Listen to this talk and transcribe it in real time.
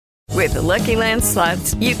With the Lucky Land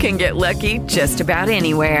Slots, you can get lucky just about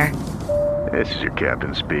anywhere. This is your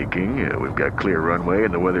captain speaking. We've got clear runway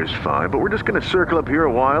and the weather's fine, but we're just going to circle up here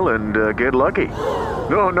a while and get lucky.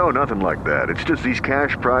 No, nothing like that. It's just these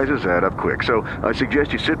cash prizes add up quick. So I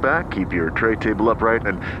suggest you sit back, keep your tray table upright,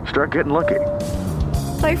 and start getting lucky.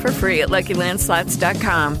 Play for free at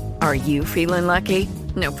LuckyLandSlots.com. Are you feeling lucky?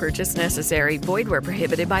 No purchase necessary. Void where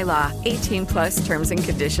prohibited by law. 18 plus terms and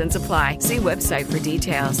conditions apply. See website for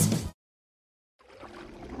details.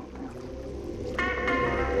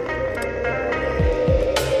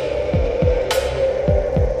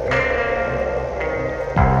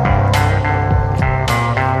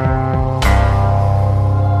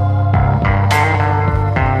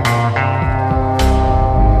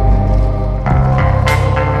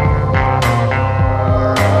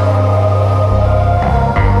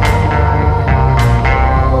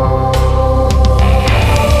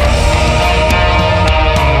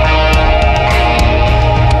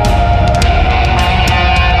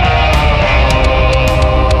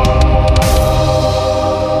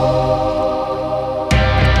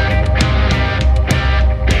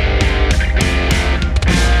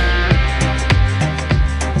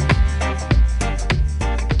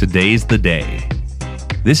 Today's the day.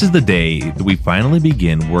 This is the day that we finally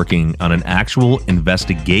begin working on an actual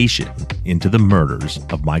investigation into the murders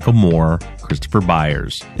of Michael Moore, Christopher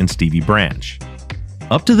Byers, and Stevie Branch.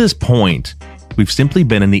 Up to this point, we've simply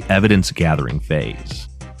been in the evidence-gathering phase,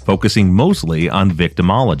 focusing mostly on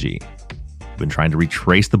victimology. We've been trying to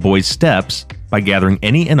retrace the boys' steps by gathering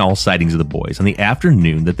any and all sightings of the boys on the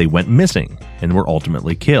afternoon that they went missing and were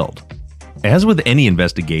ultimately killed. As with any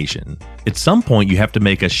investigation, at some point you have to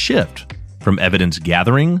make a shift from evidence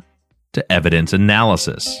gathering to evidence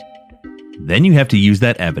analysis. Then you have to use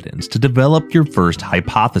that evidence to develop your first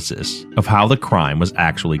hypothesis of how the crime was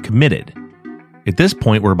actually committed. At this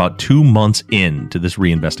point, we're about 2 months into this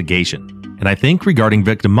reinvestigation, and I think regarding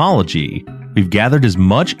victimology, we've gathered as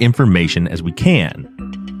much information as we can,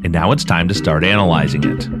 and now it's time to start analyzing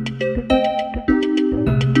it.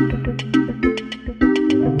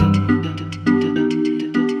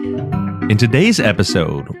 In today's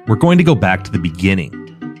episode, we're going to go back to the beginning,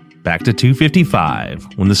 back to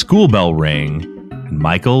 2:55, when the school bell rang and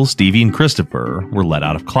Michael, Stevie, and Christopher were let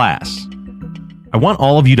out of class. I want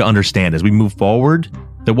all of you to understand as we move forward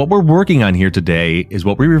that what we're working on here today is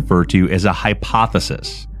what we refer to as a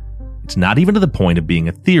hypothesis. It's not even to the point of being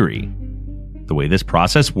a theory. The way this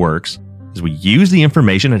process works is we use the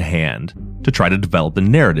information at hand to try to develop the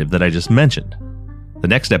narrative that I just mentioned. The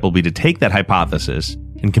next step will be to take that hypothesis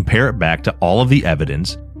and compare it back to all of the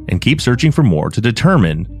evidence and keep searching for more to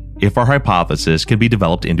determine if our hypothesis can be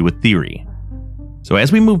developed into a theory. So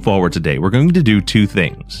as we move forward today, we're going to do 2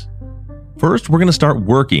 things. First, we're going to start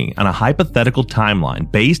working on a hypothetical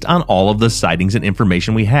timeline based on all of the sightings and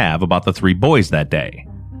information we have about the 3 boys that day.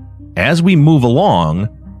 As we move along,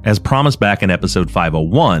 as promised back in episode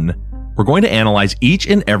 501, we're going to analyze each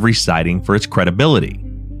and every sighting for its credibility.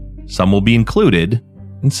 Some will be included,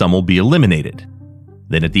 and some will be eliminated.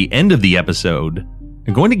 Then at the end of the episode,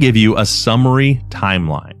 I'm going to give you a summary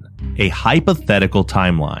timeline, a hypothetical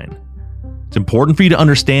timeline. It's important for you to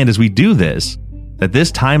understand as we do this, that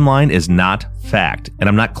this timeline is not fact, and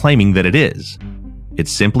I'm not claiming that it is.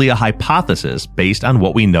 It's simply a hypothesis based on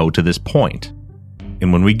what we know to this point.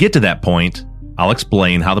 And when we get to that point, I'll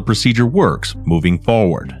explain how the procedure works moving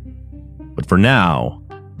forward. But for now,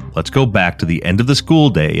 let's go back to the end of the school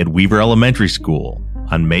day at Weaver Elementary School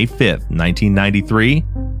on May 5th, 1993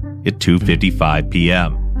 at 2:55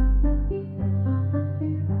 p.m.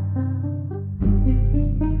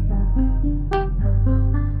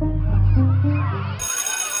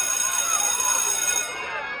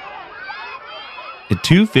 At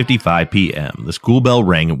 2:55 p.m., the school bell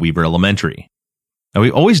rang at Weaver Elementary. Now,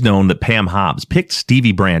 we've always known that Pam Hobbs picked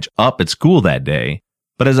Stevie Branch up at school that day,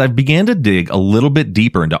 but as I began to dig a little bit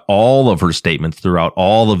deeper into all of her statements throughout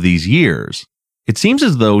all of these years, it seems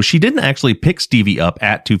as though she didn't actually pick Stevie up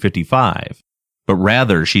at 2:55, but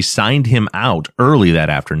rather she signed him out early that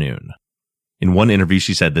afternoon. In one interview,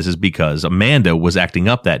 she said this is because Amanda was acting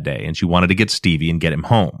up that day and she wanted to get Stevie and get him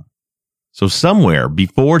home. So somewhere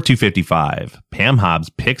before 2:55, Pam Hobbs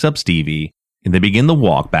picks up Stevie and they begin the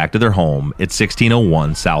walk back to their home at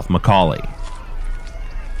 1601 South Macaulay.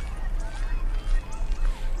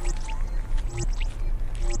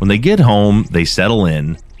 When they get home, they settle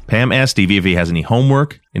in. Pam asks Stevie if he has any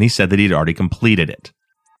homework, and he said that he'd already completed it.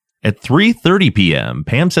 At 3:30 p.m.,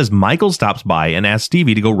 Pam says Michael stops by and asks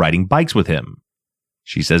Stevie to go riding bikes with him.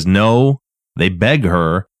 She says no, they beg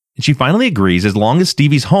her, and she finally agrees as long as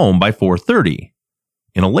Stevie's home by 4:30.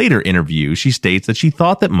 In a later interview, she states that she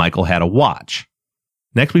thought that Michael had a watch.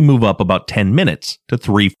 Next, we move up about 10 minutes to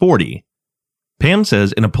 3:40. Pam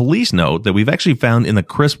says in a police note that we've actually found in the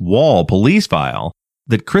Chris Wall police file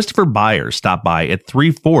that Christopher Byers stopped by at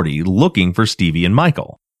 3:40 looking for Stevie and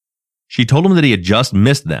Michael. She told him that he had just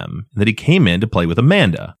missed them and that he came in to play with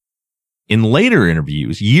Amanda. In later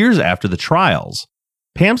interviews, years after the trials,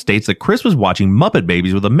 Pam states that Chris was watching Muppet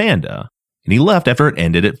Babies with Amanda and he left after it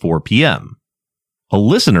ended at 4 p.m. A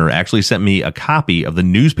listener actually sent me a copy of the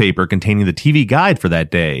newspaper containing the TV guide for that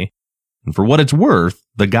day, and for what it's worth,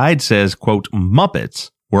 the guide says, quote, Muppets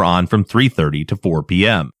were on from 3:30 to 4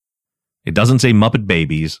 p.m. It doesn't say Muppet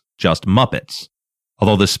Babies, just Muppets,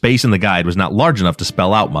 although the space in the guide was not large enough to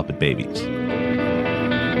spell out Muppet Babies.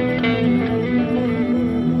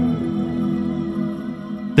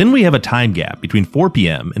 Then we have a time gap between 4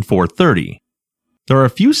 p.m. and 4:30. There are a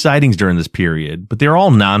few sightings during this period, but they're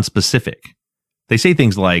all non-specific. They say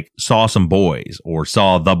things like, saw some boys, or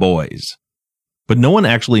saw the boys. But no one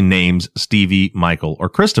actually names Stevie, Michael, or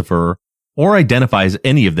Christopher, or identifies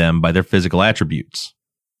any of them by their physical attributes.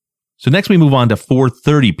 So next we move on to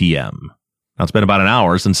 4:30 p.m. Now it's been about an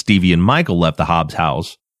hour since Stevie and Michael left the Hobbs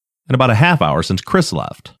house, and about a half hour since Chris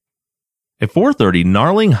left. At 4:30,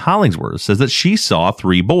 Narling Hollingsworth says that she saw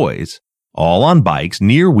 3 boys, all on bikes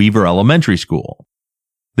near Weaver Elementary School.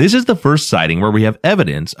 This is the first sighting where we have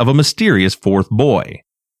evidence of a mysterious 4th boy.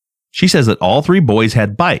 She says that all 3 boys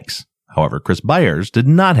had bikes. However, Chris Byers did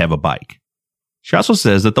not have a bike. She also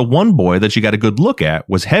says that the one boy that she got a good look at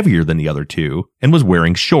was heavier than the other 2 and was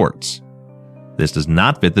wearing shorts. This does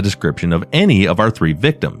not fit the description of any of our 3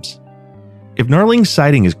 victims. If Narling's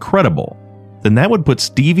sighting is credible, then that would put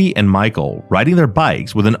Stevie and Michael riding their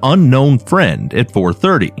bikes with an unknown friend at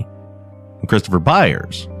 4:30. And Christopher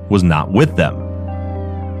Byers was not with them.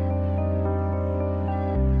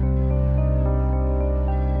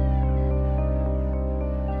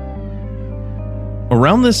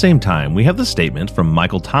 Around this same time, we have the statement from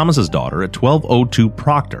Michael Thomas's daughter at 1202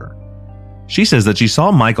 Proctor. She says that she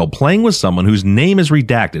saw Michael playing with someone whose name is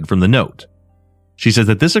redacted from the note. She says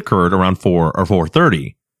that this occurred around 4 or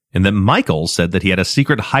 4:30, and that Michael said that he had a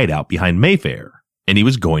secret hideout behind Mayfair, and he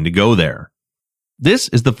was going to go there. This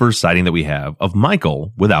is the first sighting that we have of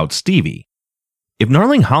Michael without Stevie. If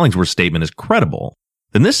Narling Hollingsworth's statement is credible,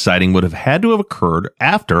 then this sighting would have had to have occurred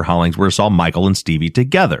after Hollingsworth saw Michael and Stevie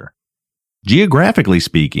together. Geographically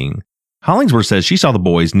speaking, Hollingsworth says she saw the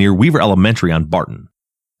boys near Weaver Elementary on Barton.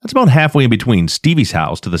 That's about halfway in between Stevie's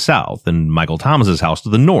house to the south and Michael Thomas's house to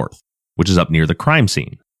the north, which is up near the crime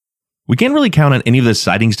scene. We can't really count on any of the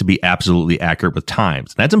sightings to be absolutely accurate with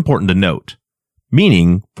times, and that's important to note.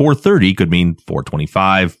 Meaning, 4:30 could mean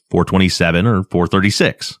 4:25, 4:27, or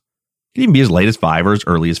 4:36. It could even be as late as 5 or as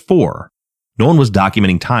early as 4. No one was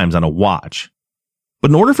documenting times on a watch. But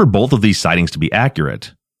in order for both of these sightings to be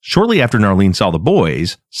accurate, shortly after Narlene saw the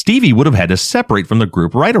boys, Stevie would have had to separate from the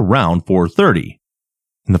group right around 4:30.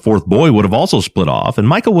 And the 4th boy would have also split off, and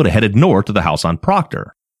Michael would have headed north to the house on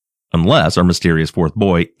Proctor. Unless our mysterious 4th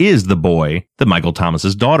boy is the boy that Michael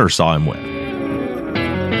Thomas's daughter saw him with.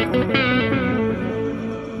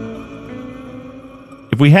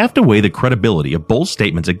 If we have to weigh the credibility of both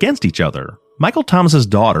statements against each other, Michael Thomas's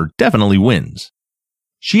daughter definitely wins.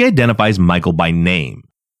 She identifies Michael by name,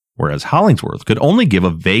 whereas Hollingsworth could only give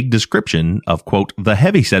a vague description of, quote, the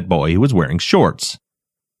heavyset boy who was wearing shorts.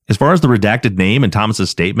 As far as the redacted name in Thomas's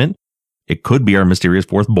statement, it could be our mysterious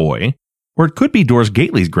 4th boy, or it could be Doris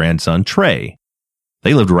Gately's grandson, Trey.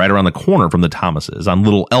 They lived right around the corner from the Thomases on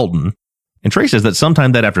Little Elton, and Trey says that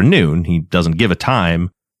sometime that afternoon, he doesn't give a time,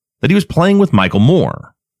 that he was playing with Michael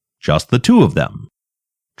Moore. Just the 2 of them.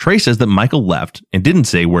 Trey says that Michael left and didn't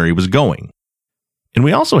say where he was going. And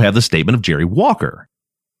we also have the statement of Jerry Walker.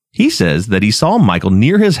 He says that he saw Michael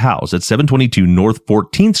near his house at 722 North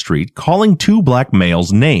 14th Street calling 2 black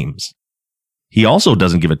males names. He also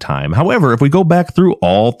doesn't give a time. However, if we go back through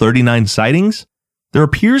all 39 sightings, there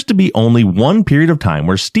appears to be only one period of time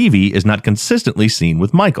where Stevie is not consistently seen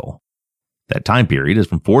with Michael. That time period is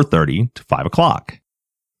from 4:30 to 5 o'clock.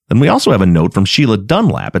 Then we also have a note from Sheila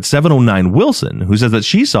Dunlap at 709 Wilson, who says that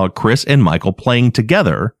she saw Chris and Michael playing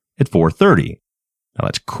together at 4:30. Now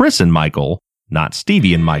that's Chris and Michael, not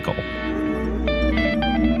Stevie and Michael.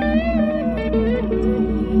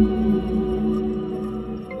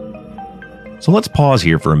 So let's pause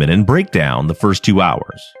here for a minute and break down the first 2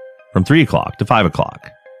 hours, from 3 o'clock to 5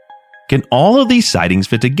 o'clock. Can all of these sightings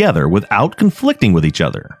fit together without conflicting with each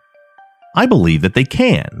other? I believe that they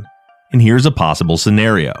can, and here's a possible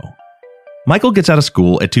scenario. Michael gets out of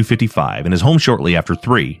school at 2:55 and is home shortly after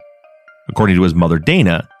 3. According to his mother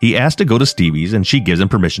Dana, he asked to go to Stevie's and she gives him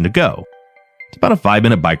permission to go. It's about a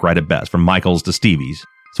 5-minute bike ride at best from Michael's to Stevie's,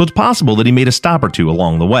 so it's possible that he made a stop or two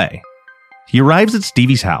along the way. He arrives at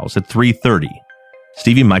Stevie's house at 3:30.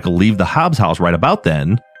 Stevie and Michael leave the Hobbs house right about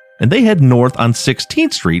then, and they head north on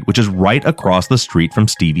 16th Street, which is right across the street from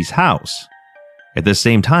Stevie's house. At this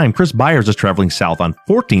same time, Chris Byers is traveling south on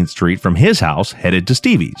 14th Street from his house, headed to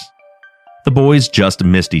Stevie's. The boys just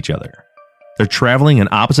missed each other. They're traveling in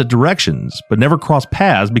opposite directions, but never cross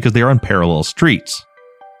paths because they are on parallel streets.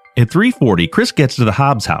 At 3:40, Chris gets to the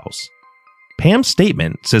Hobbs house. Pam's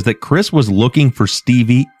statement says that Chris was looking for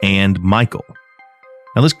Stevie and Michael.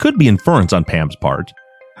 Now, this could be inference on Pam's part.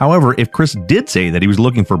 However, if Chris did say that he was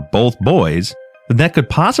looking for both boys, then that could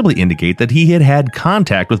possibly indicate that he had had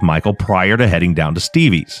contact with Michael prior to heading down to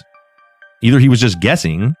Stevie's. Either he was just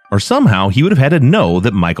guessing, or somehow he would have had to know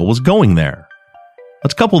that Michael was going there.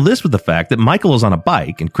 Let's couple this with the fact that Michael is on a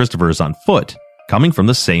bike and Christopher is on foot, coming from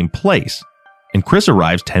the same place, and Chris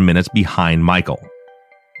arrives 10 minutes behind Michael.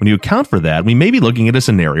 When you account for that, we may be looking at a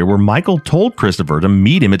scenario where Michael told Christopher to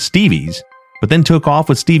meet him at Stevie's, but then took off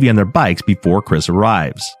with Stevie on their bikes before Chris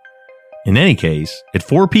arrives. In any case, at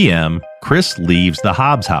 4 p.m., Chris leaves the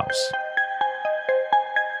Hobbs house.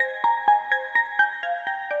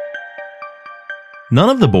 None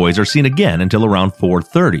of the boys are seen again until around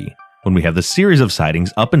 4:30, when we have the series of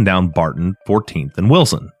sightings up and down Barton, 14th, and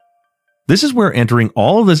Wilson. This is where entering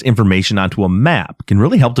all of this information onto a map can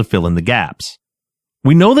really help to fill in the gaps.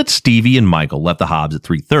 We know that Stevie and Michael left the Hobbs at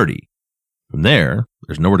 3:30. From there,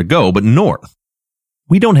 there's nowhere to go but north.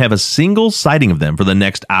 We don't have a single sighting of them for the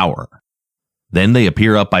next hour. Then they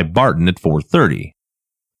appear up by Barton at 4:30.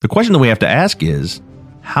 The question that we have to ask is,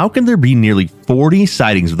 how can there be nearly 40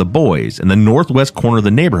 sightings of the boys in the northwest corner of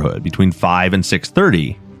the neighborhood between 5 and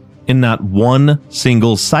 6:30, and not one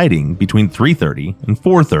single sighting between 3:30 and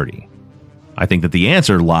 4:30? I think that the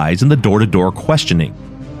answer lies in the door-to-door questioning.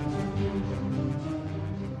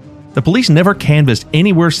 The police never canvassed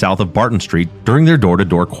anywhere south of Barton Street during their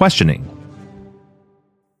door-to-door questioning.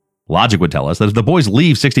 Logic would tell us that if the boys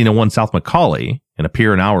leave 1601 South Macaulay and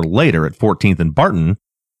appear an hour later at 14th and Barton,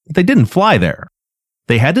 that they didn't fly there.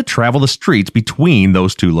 They had to travel the streets between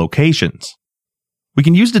those two locations. We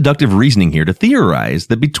can use deductive reasoning here to theorize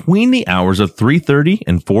that between the hours of 3:30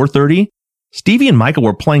 and 4:30, Stevie and Michael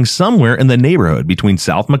were playing somewhere in the neighborhood between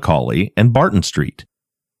South Macaulay and Barton Street.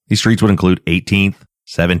 These streets would include 18th,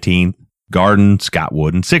 17th, Garden,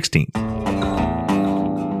 Scottwood, and 16th.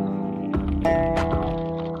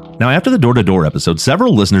 Now, after the door-to-door episode,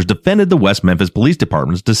 several listeners defended the West Memphis Police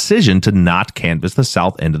Department's decision to not canvass the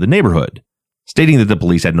south end of the neighborhood, stating that the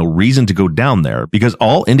police had no reason to go down there because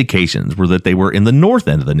all indications were that they were in the north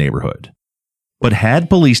end of the neighborhood. But had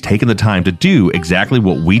police taken the time to do exactly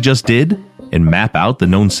what we just did and map out the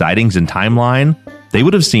known sightings and timeline, they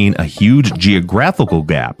would have seen a huge geographical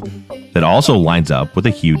gap that also lines up with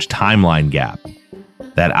a huge timeline gap.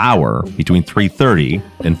 That hour between 3:30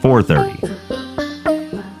 and 4:30.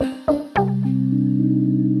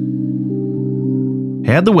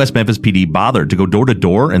 Had the West Memphis PD bothered to go door to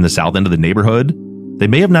door in the south end of the neighborhood, they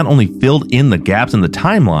may have not only filled in the gaps in the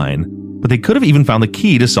timeline, but they could have even found the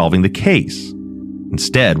key to solving the case.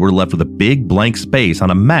 Instead, we're left with a big blank space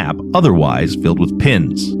on a map otherwise filled with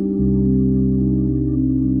pins.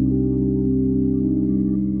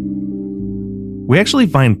 We actually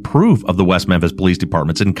find proof of the West Memphis Police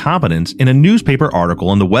Department's incompetence in a newspaper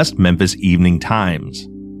article in the West Memphis Evening Times.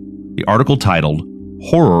 The article titled,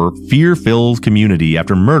 "Horror Fear Fills Community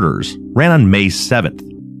After Murders," ran on May 7th,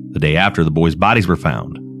 the day after the boys' bodies were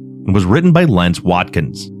found, and was written by Lentz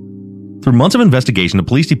Watkins. Through months of investigation, the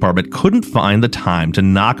police department couldn't find the time to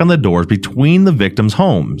knock on the doors between the victims'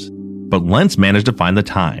 homes, but Lentz managed to find the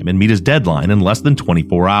time and meet his deadline in less than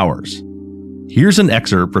 24 hours. Here's an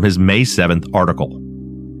excerpt from his May 7th article.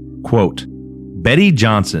 Quote, "Betty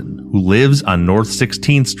Johnson, who lives on North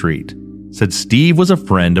 16th Street, said Steve was a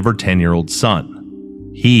friend of her 10-year-old son.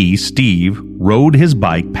 He, Steve, rode his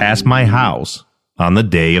bike past my house on the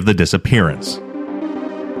day of the disappearance."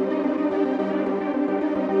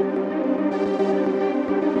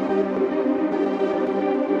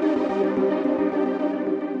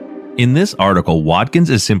 In this article, Watkins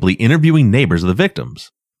is simply interviewing neighbors of the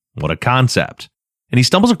victims. What a concept. And he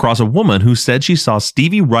stumbles across a woman who said she saw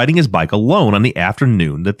Stevie riding his bike alone on the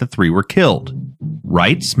afternoon that the three were killed,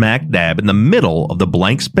 right smack dab in the middle of the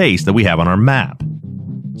blank space that we have on our map.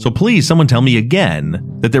 So please, someone tell me again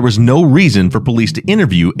that there was no reason for police to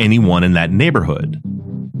interview anyone in that neighborhood.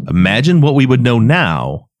 Imagine what we would know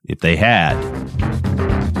now if they had.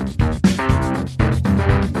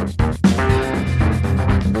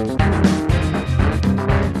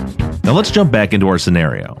 Now let's jump back into our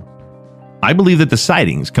scenario. I believe that the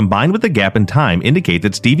sightings, combined with the gap in time, indicate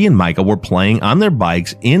that Stevie and Michael were playing on their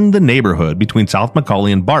bikes in the neighborhood between South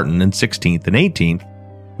Macaulay and Barton and 16th and 18th,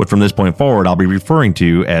 what from this point forward I'll be referring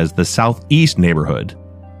to as the Southeast neighborhood,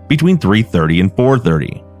 between 3:30 and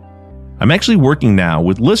 4:30. I'm actually working now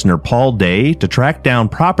with listener Paul Day to track down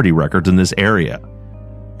property records in this area.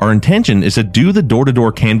 Our intention is to do the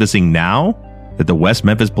door-to-door canvassing now that the West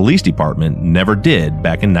Memphis Police Department never did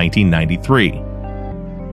back in 1993.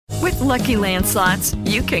 With Lucky Land Slots,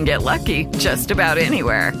 you can get lucky just about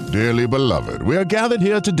anywhere. Dearly beloved, we are gathered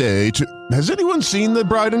here today to... Has anyone seen the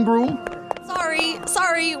bride and groom?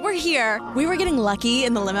 Sorry, we're here. We were getting lucky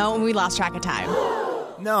in the limo and we lost track of time.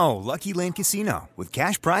 No, Lucky Land Casino, with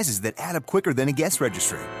cash prizes that add up quicker than a guest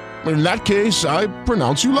registry. In that case, I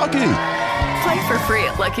pronounce you lucky. Play for free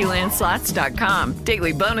at LuckyLandSlots.com.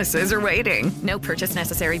 Daily bonuses are waiting. No purchase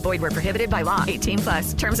necessary. Void where prohibited by law.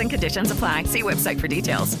 18+. Terms and conditions apply. See website for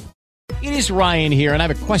details. It is Ryan here, and I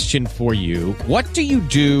have a question for you. What do you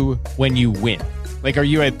do when you win? Like, are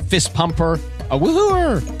you a fist pumper, a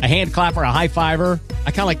woo-hooer, a hand clapper, a high-fiver?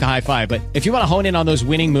 I kind of like the high-five, but if you want to hone in on those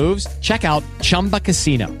winning moves, check out Chumba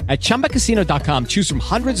Casino. At ChumbaCasino.com, choose from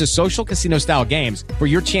hundreds of social casino-style games for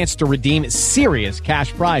your chance to redeem serious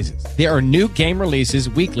cash prizes. There are new game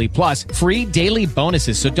releases weekly, plus free daily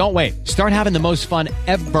bonuses, so don't wait. Start having the most fun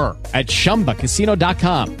ever at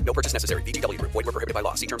ChumbaCasino.com. No purchase necessary. VGW Group. Void where prohibited by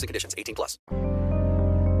law. See terms and conditions. 18+.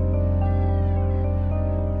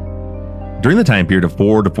 During the time period of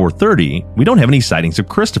 4 to 4:30, we don't have any sightings of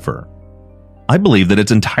Christopher. I believe that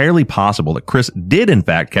it's entirely possible that Chris did in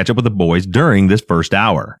fact catch up with the boys during this first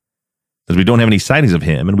hour. As we don't have any sightings of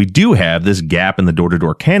him, and we do have this gap in the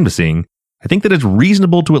door-to-door canvassing, I think that it's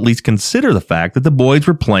reasonable to at least consider the fact that the boys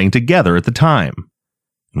were playing together at the time.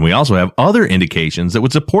 And we also have other indications that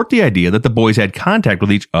would support the idea that the boys had contact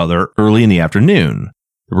with each other early in the afternoon,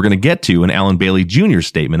 that we're going to get to in Alan Bailey Jr.'s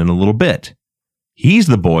statement in a little bit. He's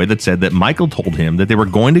the boy that said that Michael told him that they were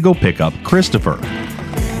going to go pick up Christopher.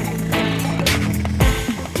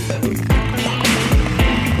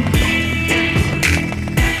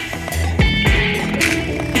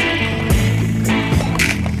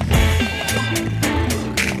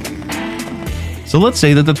 So let's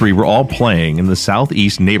say that the three were all playing in the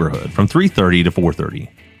southeast neighborhood from 3:30 to 4:30.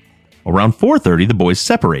 Around 4:30, the boys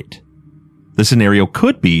separate. The scenario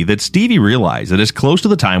could be that Stevie realized that it's close to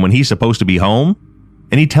the time when he's supposed to be home,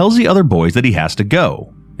 and he tells the other boys that he has to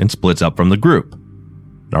go, and splits up from the group.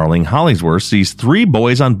 Darlene Hollingsworth sees three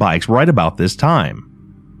boys on bikes right about this time.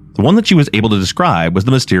 The one that she was able to describe was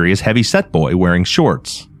the mysterious heavy-set boy wearing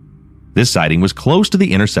shorts. This sighting was close to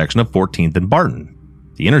the intersection of 14th and Barton,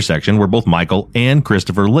 the intersection where both Michael and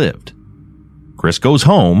Christopher lived. Chris goes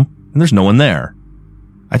home, and there's no one there.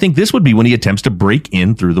 I think this would be when he attempts to break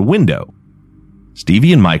in through the window.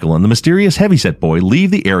 Stevie and Michael and the mysterious heavyset boy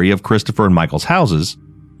leave the area of Christopher and Michael's houses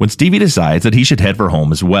when Stevie decides that he should head for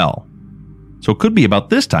home as well. So it could be about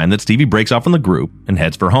this time that Stevie breaks off from the group and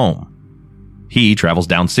heads for home. He travels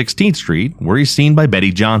down 16th Street, where he's seen by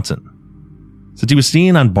Betty Johnson. Since he was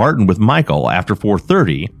seen on Barton with Michael after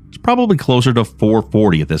 4:30, it's probably closer to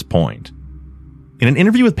 4:40 at this point. In an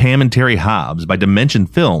interview with Pam and Terry Hobbs by Dimension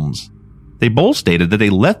Films, they both stated that they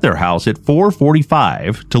left their house at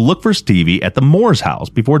 4:45 to look for Stevie at the Moore's house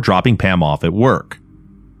before dropping Pam off at work.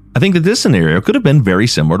 I think that this scenario could have been very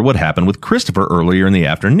similar to what happened with Christopher earlier in the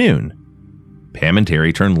afternoon. Pam and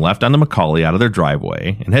Terry turn left onto Macaulay out of their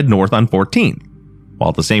driveway and head north on 14th, while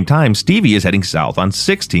at the same time Stevie is heading south on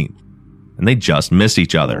 16th, and they just miss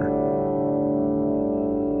each other.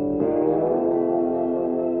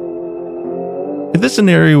 If this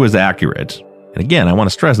scenario is accurate, and again I want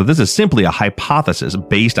to stress that this is simply a hypothesis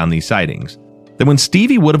based on these sightings, then when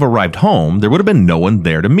Stevie would have arrived home, there would have been no one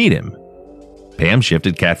there to meet him. Pam's shift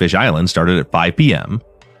at Catfish Island started at 5 p.m.,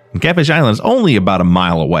 and Catfish Island is only about a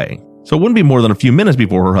mile away, so it wouldn't be more than a few minutes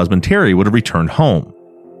before her husband Terry would have returned home.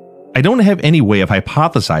 I don't have any way of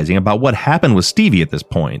hypothesizing about what happened with Stevie at this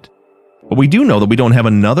point, but we do know that we don't have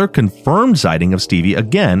another confirmed sighting of Stevie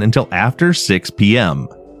again until after 6 p.m.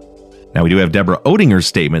 Now, we do have Deborah Oettinger's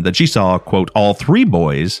statement that she saw, quote, all three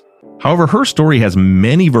boys. However, her story has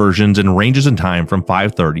many versions and ranges in time from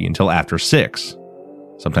 5:30 until after 6.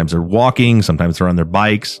 Sometimes they're walking, sometimes they're on their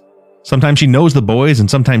bikes. Sometimes she knows the boys, and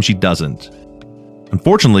sometimes she doesn't.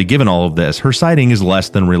 Unfortunately, given all of this, her sighting is less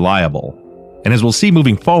than reliable. And as we'll see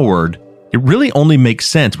moving forward, it really only makes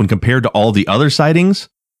sense when compared to all the other sightings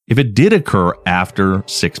if it did occur after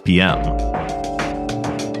 6 p.m.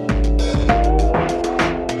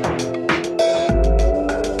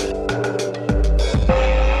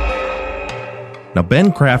 Now,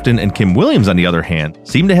 Ben Crafton and Kim Williams, on the other hand,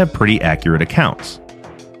 seem to have pretty accurate accounts.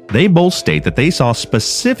 They both state that they saw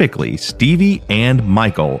specifically Stevie and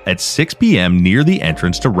Michael at 6 p.m. near the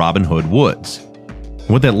entrance to Robin Hood Woods.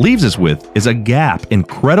 What that leaves us with is a gap in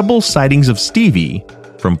credible sightings of Stevie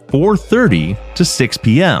from 4:30 to 6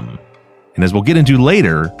 p.m. And as we'll get into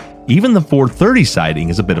later, even the 4:30 sighting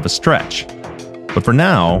is a bit of a stretch. But for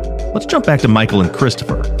now, let's jump back to Michael and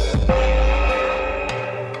Christopher.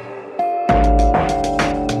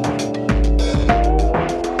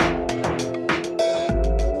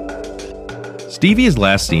 Stevie is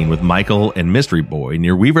last seen with Michael and Mystery Boy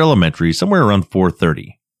near Weaver Elementary somewhere around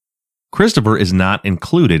 4:30. Christopher is not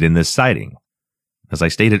included in this sighting. As I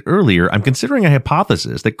stated earlier, I'm considering a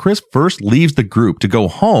hypothesis that Chris first leaves the group to go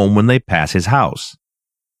home when they pass his house.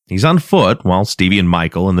 He's on foot while Stevie and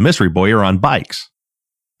Michael and the Mystery Boy are on bikes.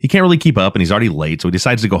 He can't really keep up and he's already late, so he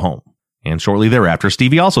decides to go home. And shortly thereafter,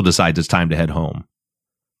 Stevie also decides it's time to head home.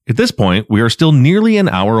 At this point, we are still nearly an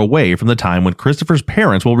hour away from the time when Christopher's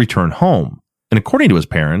parents will return home. And according to his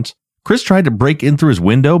parents, Chris tried to break in through his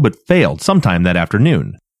window but failed sometime that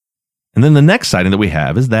afternoon. And then the next sighting that we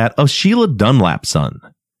have is that of Sheila Dunlap's son.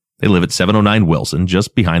 They live at 709 Wilson,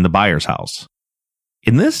 just behind the Byers house.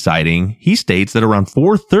 In this sighting, he states that around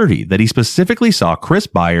 4:30 that he specifically saw Chris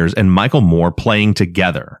Byers and Michael Moore playing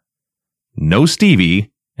together. No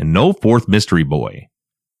Stevie and no fourth Mystery Boy.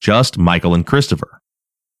 Just Michael and Christopher.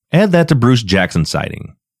 Add that to Bruce Jackson's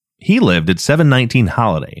sighting. He lived at 719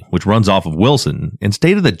 Holiday, which runs off of Wilson, and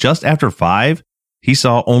stated that just after 5, he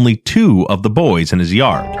saw only 2 of the boys in his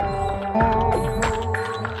yard.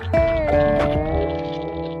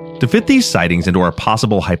 To fit these sightings into our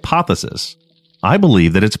possible hypothesis, I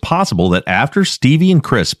believe that it's possible that after Stevie and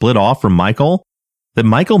Chris split off from Michael, that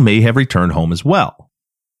Michael may have returned home as well.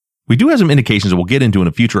 We do have some indications that we'll get into in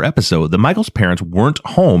a future episode that Michael's parents weren't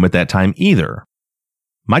home at that time either.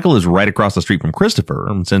 Michael is right across the street from Christopher,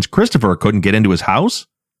 and since Christopher couldn't get into his house,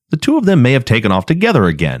 the two of them may have taken off together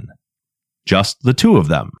again. Just the two of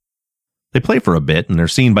them. They play for a bit, and they're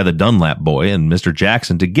seen by the Dunlap boy and Mr.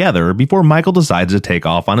 Jackson together before Michael decides to take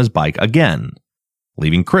off on his bike again,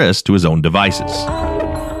 leaving Chris to his own devices.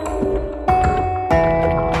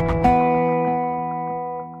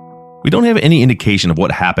 We don't have any indication of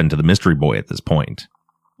what happened to the Mystery Boy at this point.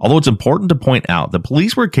 Although it's important to point out that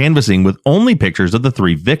police were canvassing with only pictures of the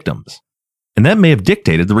 3 victims, and that may have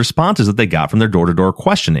dictated the responses that they got from their door-to-door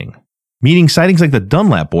questioning, meaning sightings like the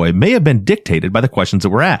Dunlap boy may have been dictated by the questions that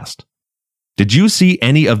were asked. Did you see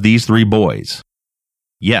any of these 3 boys?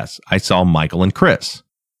 Yes, I saw Michael and Chris.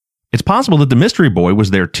 It's possible that the Mystery Boy was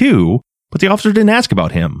there too, but the officer didn't ask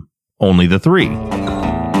about him, only the 3.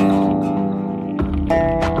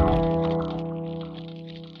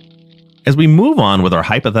 As we move on with our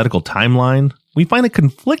hypothetical timeline, we find a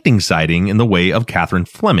conflicting sighting in the way of Catherine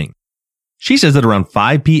Fleming. She says that around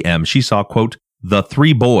 5 p.m. she saw, quote, the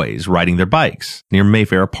 3 boys riding their bikes near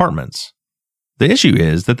Mayfair Apartments. The issue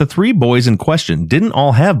is that the 3 boys in question didn't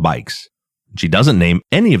all have bikes. She doesn't name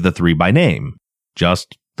any of the 3 by name,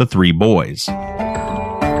 just the 3 boys.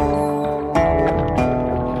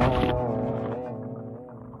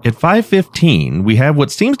 At 5:15, we have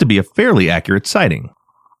what seems to be a fairly accurate sighting.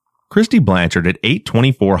 Christy Blanchard at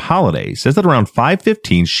 824 Holiday says that around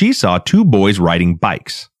 5:15 she saw 2 boys riding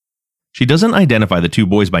bikes. She doesn't identify the 2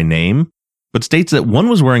 boys by name, but states that one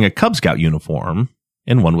was wearing a Cub Scout uniform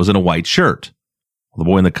and one was in a white shirt. The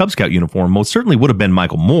boy in the Cub Scout uniform most certainly would have been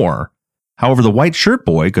Michael Moore. However, the white shirt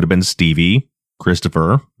boy could have been Stevie,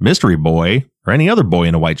 Christopher, Mystery Boy, or any other boy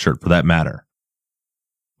in a white shirt for that matter.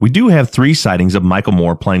 We do have 3 sightings of Michael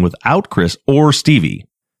Moore playing without Chris or Stevie.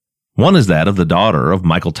 One is that of the daughter of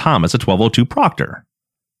Michael Thomas at 1202 Proctor.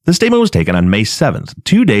 The statement was taken on May 7th,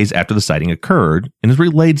 2 days after the sighting occurred, and is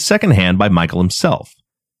relayed secondhand by Michael himself.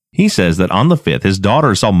 He says that on the 5th, his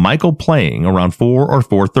daughter saw Michael playing around 4 or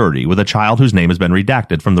 4:30 with a child whose name has been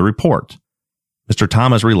redacted from the report. Mr.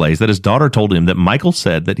 Thomas relays that his daughter told him that Michael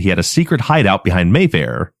said that he had a secret hideout behind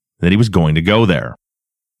Mayfair, and that he was going to go there.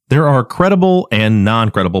 There are credible and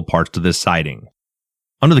non-credible parts to this sighting.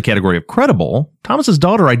 Under the category of credible, Thomas's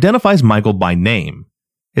daughter identifies Michael by name.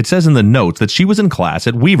 It says in the notes that she was in class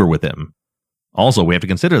at Weaver with him. Also, we have to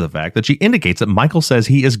consider the fact that she indicates that Michael says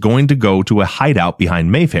he is going to go to a hideout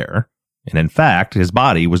behind Mayfair, and in fact, his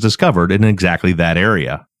body was discovered in exactly that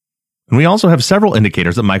area. And we also have several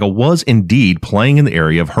indicators that Michael was indeed playing in the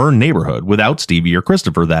area of her neighborhood without Stevie or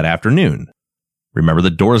Christopher that afternoon. Remember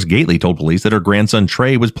that Doris Gately told police that her grandson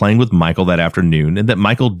Trey was playing with Michael that afternoon and that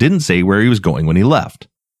Michael didn't say where he was going when he left.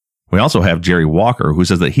 We also have Jerry Walker, who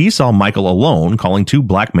says that he saw Michael alone calling 2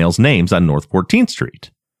 black males' names on North 14th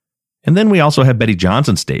Street. And then we also have Betty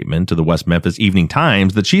Johnson's statement to the West Memphis Evening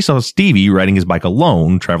Times that she saw Stevie riding his bike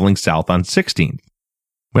alone traveling south on 16th.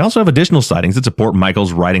 We also have additional sightings that support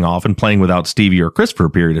Michael's riding off and playing without Stevie or Chris for a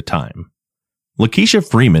period of time. Lakeisha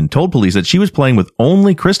Freeman told police that she was playing with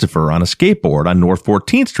only Christopher on a skateboard on North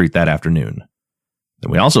 14th Street that afternoon.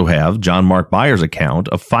 Then we also have John Mark Byers' account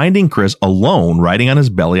of finding Chris alone riding on his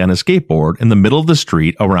belly on his skateboard in the middle of the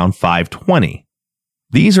street around 5:20.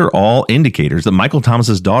 These are all indicators that Michael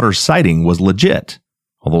Thomas's daughter's sighting was legit,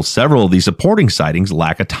 although several of these supporting sightings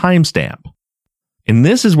lack a timestamp. And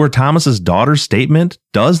this is where Thomas's daughter's statement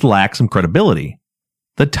does lack some credibility.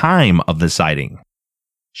 The time of the sighting.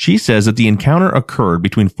 She says that the encounter occurred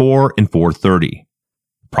between 4 and 4:30.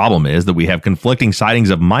 The problem is that we have conflicting sightings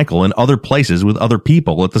of Michael in other places with other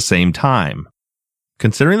people at the same time.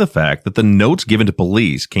 Considering the fact that the notes given to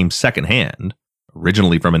police came secondhand,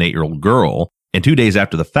 originally from an 8-year-old girl, and 2 days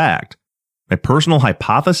after the fact, my personal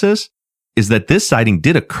hypothesis is that this sighting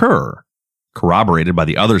did occur, corroborated by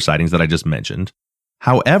the other sightings that I just mentioned.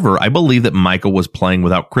 However, I believe that Michael was playing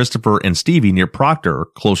without Christopher and Stevie near Proctor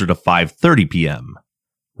closer to 5:30 p.m.,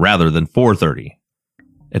 rather than 4:30.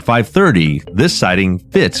 At 5:30, this sighting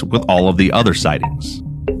fits with all of the other sightings.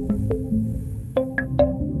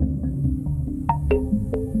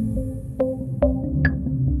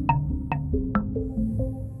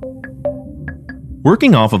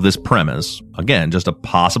 Working off of this premise, again, just a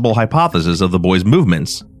possible hypothesis of the boys'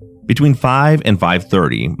 movements, between 5 and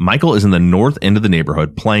 5:30, Michael is in the north end of the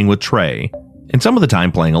neighborhood playing with Trey, and some of the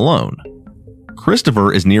time playing alone.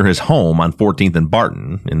 Christopher is near his home on 14th and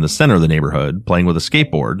Barton, in the center of the neighborhood, playing with a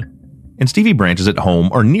skateboard, and Stevie Branch is at home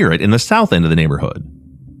or near it in the south end of the neighborhood.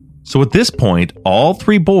 So at this point, all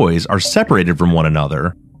three boys are separated from one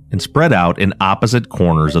another and spread out in opposite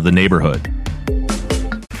corners of the neighborhood.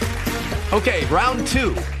 Okay, round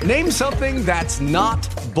 2. Name something that's not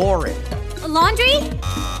boring. A laundry?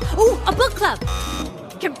 Ooh, a book club.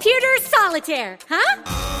 Computer solitaire, huh?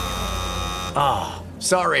 Ah,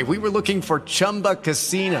 sorry, we were looking for Chumba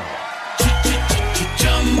Casino.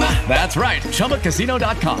 That's right,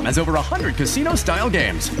 ChumbaCasino.com has over 100 casino-style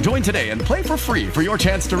games. Join today and play for free for your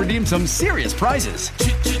chance to redeem some serious prizes.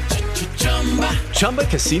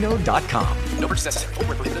 ChumbaCasino.com. No purchase necessary. Void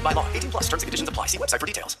where prohibited by law. 18 plus terms and conditions apply. See website for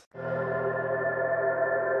details.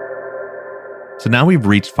 So now we've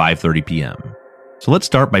reached 5:30 p.m. So let's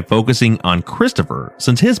start by focusing on Christopher,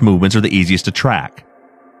 since his movements are the easiest to track.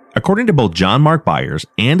 According to both John Mark Byers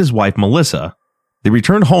and his wife Melissa, they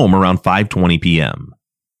returned home around 5:20 p.m.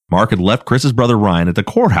 Mark had left Chris's brother Ryan at the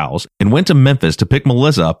courthouse and went to Memphis to pick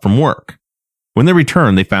Melissa up from work. When they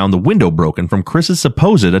returned, they found the window broken from Chris's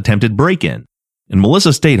supposed attempted break-in, and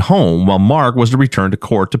Melissa stayed home while Mark was to return to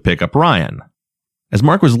court to pick up Ryan. As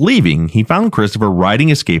Mark was leaving, he found Christopher riding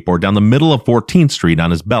his skateboard down the middle of 14th Street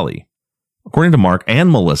on his belly. According to Mark and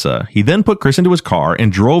Melissa, he then put Chris into his car and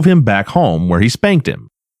drove him back home where he spanked him.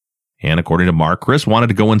 And according to Mark, Chris wanted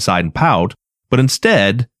to go inside and pout, but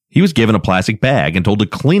instead, he was given a plastic bag and told to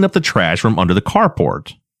clean up the trash from under the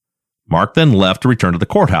carport. Mark then left to return to the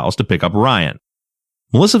courthouse to pick up Ryan.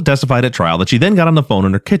 Melissa testified at trial that she then got on the phone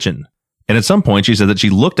in her kitchen, and at some point she said that she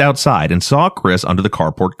looked outside and saw Chris under the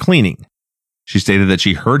carport cleaning. She stated that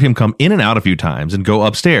she heard him come in and out a few times and go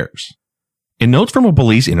upstairs. In notes from a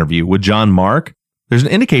police interview with John Mark, there's an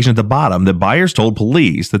indication at the bottom that Byers told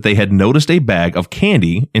police that they had noticed a bag of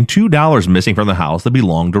candy and $2 missing from the house that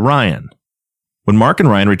belonged to Ryan. When Mark and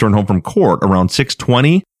Ryan returned home from court around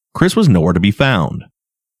 6:20, Chris was nowhere to be found.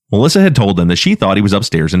 Melissa had told them that she thought he was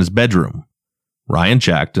upstairs in his bedroom. Ryan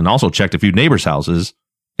checked and also checked a few neighbors' houses,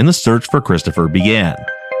 and the search for Christopher began.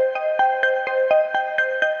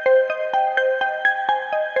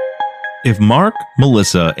 If Mark,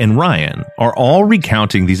 Melissa, and Ryan are all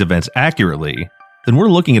recounting these events accurately, then we're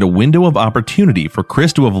looking at a window of opportunity for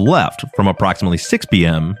Chris to have left from approximately 6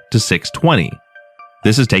 p.m. to 6:20.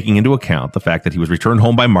 This is taking into account the fact that he was returned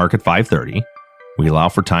home by Mark at 5:30. We allow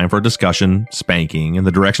for time for a discussion, spanking, and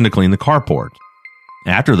the direction to clean the carport.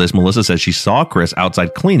 After this, Melissa says she saw Chris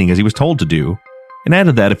outside cleaning as he was told to do, and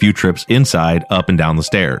added that a few trips inside, up and down the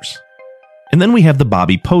stairs. And then we have the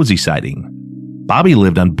Bobby Posey sighting. Bobby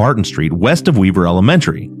lived on Barton Street west of Weaver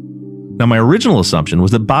Elementary. Now, my original assumption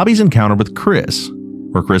was that Bobby's encounter with Chris,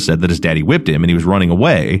 where Chris said that his daddy whipped him and he was running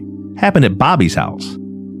away, happened at Bobby's house.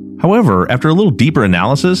 However, after a little deeper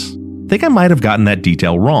analysis, I think I might have gotten that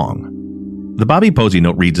detail wrong. The Bobby Posey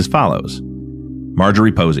note reads as follows.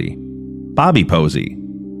 Marjorie Posey. Bobby Posey.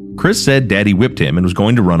 Chris said daddy whipped him and was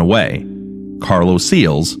going to run away. Carlos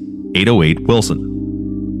Seals, 808 Wilson.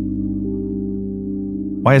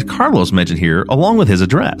 Why is Carlos mentioned here along with his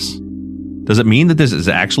address? Does it mean that this is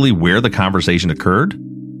actually where the conversation occurred?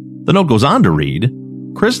 The note goes on to read,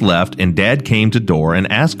 Chris left and dad came to door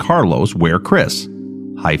and asked Carlos where Chris,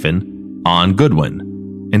 on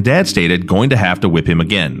Goodwin. and Dad stated going to have to whip him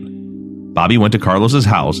again. Bobby went to Carlos's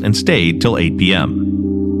house and stayed till 8 p.m.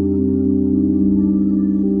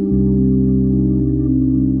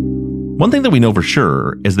 One thing that we know for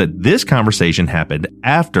sure is that this conversation happened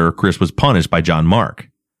after Chris was punished by John Mark.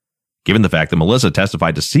 Given the fact that Melissa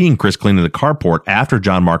testified to seeing Chris cleaning the carport after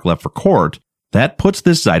John Mark left for court, that puts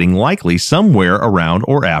this sighting likely somewhere around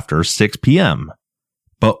or after 6 p.m.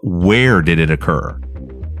 But where did it occur?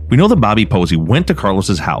 We know that Bobby Posey went to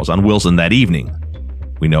Carlos's house on Wilson that evening.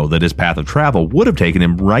 We know that his path of travel would have taken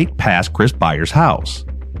him right past Chris Byers' house.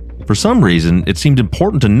 For some reason, it seemed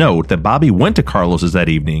important to note that Bobby went to Carlos's that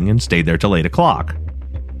evening and stayed there till 8 o'clock.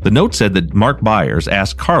 The note said that Mark Byers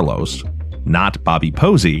asked Carlos, not Bobby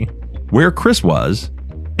Posey, where Chris was,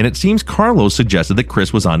 and it seems Carlos suggested that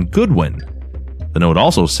Chris was on Goodwin. The note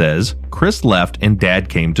also says Chris left and Dad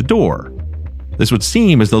came to door. This would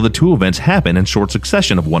seem as though the two events happened in short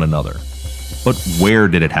succession of one another. But where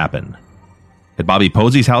did it happen? At Bobby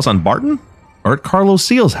Posey's house on Barton? Or at Carlos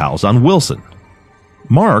Seals' house on Wilson?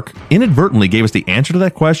 Mark inadvertently gave us the answer to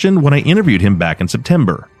that question when I interviewed him back in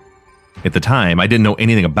September. At the time, I didn't know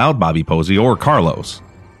anything about Bobby Posey or Carlos.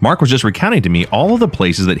 Mark was just recounting to me all of the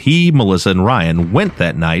places that he, Melissa, and Ryan went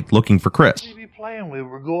that night looking for Chris. We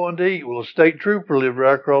were going to eat. Well, a state trooper lived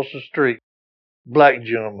right across the street. Black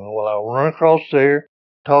gentleman. Well, I run across there,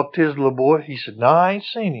 talked to his little boy. He said, "No, I ain't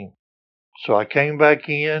seen him." So I came back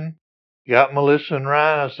in, got Melissa and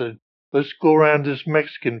Ryan. I said, "Let's go around this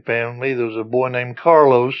Mexican family." There was a boy named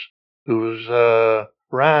Carlos who was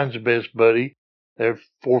Ryan's best buddy. There were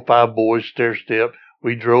 4 or 5 boys stair-step.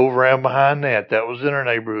 We drove around behind that. That was in our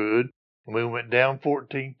neighborhood. And we went down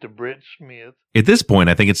 14th to Brett Smith. At this point,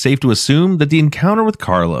 I think it's safe to assume that the encounter with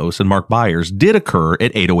Carlos and Mark Byers did occur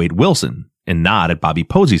at 808 Wilson and not at Bobby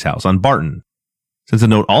Posey's house on Barton. Since the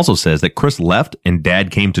note also says that Chris left and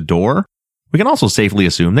Dad came to door, we can also safely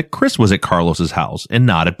assume that Chris was at Carlos's house and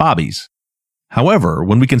not at Bobby's. However,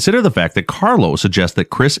 when we consider the fact that Carlos suggests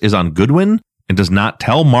that Chris is on Goodwin and does not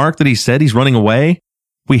tell Mark that he said he's running away,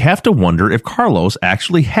 we have to wonder if Carlos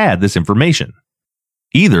actually had this information.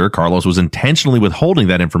 Either Carlos was intentionally withholding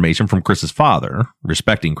that information from Chris's father,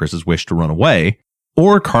 respecting Chris's wish to run away,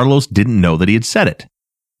 or Carlos didn't know that he had said it.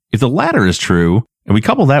 If the latter is true, and we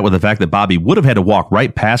couple that with the fact that Bobby would have had to walk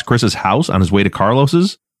right past Chris's house on his way to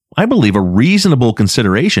Carlos's, I believe a reasonable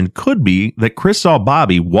consideration could be that Chris saw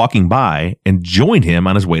Bobby walking by and joined him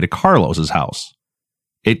on his way to Carlos's house.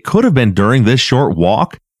 It could have been during this short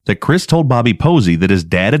walk that Chris told Bobby Posey that his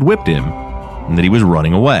dad had whipped him and that he was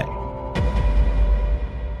running away.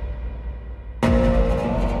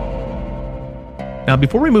 Now,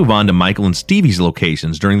 before we move on to Michael and Stevie's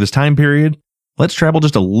locations during this time period, let's travel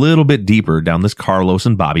just a little bit deeper down this Carlos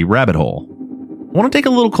and Bobby rabbit hole. I want to take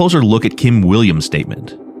a little closer look at Kim Williams'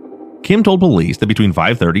 statement. Kim told police that between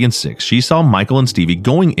 5:30 and 6, she saw Michael and Stevie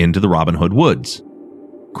going into the Robin Hood Woods.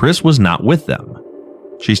 Chris was not with them.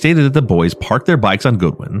 She stated that the boys parked their bikes on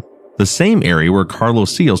Goodwin, the same area where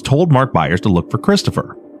Carlos Seals told Mark Byers to look for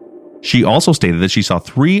Christopher. She also stated that she saw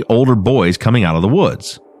 3 older boys coming out of the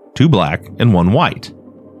woods, 2 black and 1 white.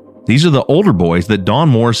 These are the older boys that Dawn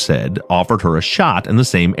Moore said offered her a shot in the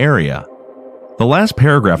same area. The last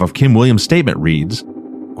paragraph of Kim Williams' statement reads,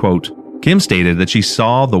 quote, Kim stated that she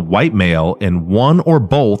saw the white male and one or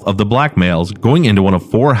both of the black males going into one of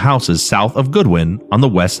 4 houses south of Goodwin on the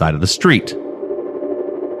west side of the street.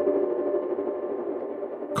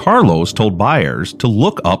 Carlos told Byers to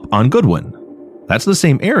look up on Goodwin. That's the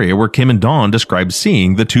same area where Kim and Dawn described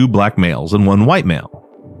seeing the 2 black males and 1 white male.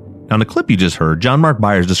 Now, in the clip you just heard, John Mark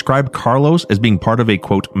Byers described Carlos as being part of a,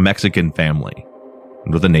 quote, Mexican family.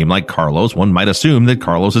 And with a name like Carlos, one might assume that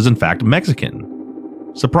Carlos is in fact Mexican.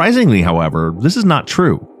 Surprisingly, however, this is not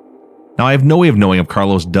true. Now, I have no way of knowing if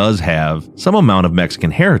Carlos does have some amount of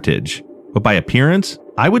Mexican heritage, but by appearance,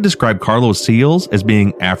 I would describe Carlos Seals as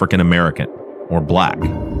being African American, or black.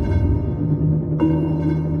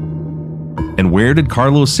 And where did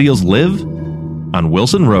Carlos Seals live? On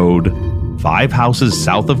Wilson Road, 5 houses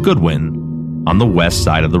south of Goodwin, on the west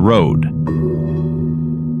side of the road.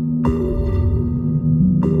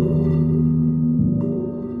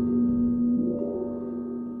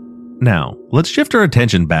 Now, let's shift our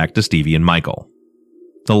attention back to Stevie and Michael.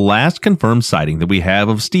 The last confirmed sighting that we have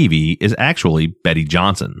of Stevie is actually Betty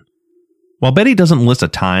Johnson. While Betty doesn't list a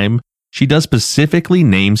time, she does specifically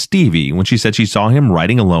name Stevie when she said she saw him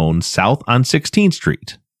riding alone south on 16th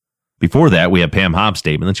Street. Before that, we have Pam Hobbs'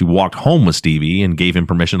 statement that she walked home with Stevie and gave him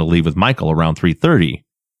permission to leave with Michael around 3:30.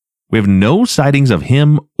 We have no sightings of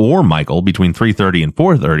him or Michael between 3:30 and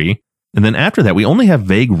 4:30, and then after that, we only have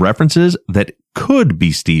vague references that could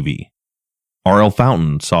be Stevie. R.L.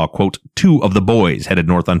 Fountain saw, quote, 2 of the boys headed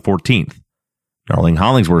north on 14th. Darling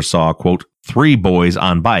Hollingsworth saw, quote, 3 boys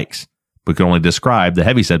on bikes, but could only describe the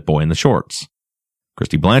heavyset boy in the shorts.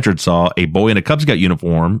 Christy Blanchard saw a boy in a Cub Scout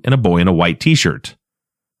uniform and a boy in a white t-shirt.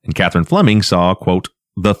 And Catherine Fleming saw, quote,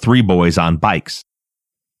 the 3 boys on bikes.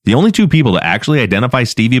 The only 2 people to actually identify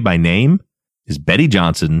Stevie by name is Betty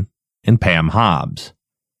Johnson and Pam Hobbs.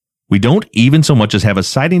 We don't even so much as have a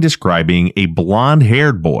sighting describing a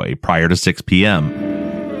blonde-haired boy prior to 6 p.m.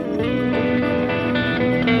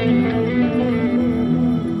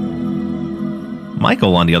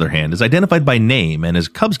 Michael, on the other hand, is identified by name and his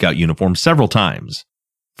Cub Scout uniform several times,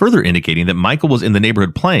 further indicating that Michael was in the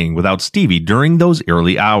neighborhood playing without Stevie during those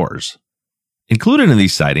early hours. Included in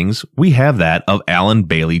these sightings, we have that of Alan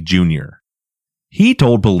Bailey Jr. He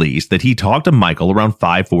told police that he talked to Michael around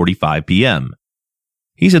 5:45 p.m.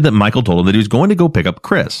 He said that Michael told him that he was going to go pick up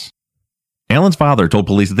Chris. Alan's father told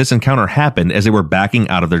police that this encounter happened as they were backing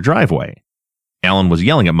out of their driveway. Alan was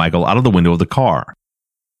yelling at Michael out of the window of the car.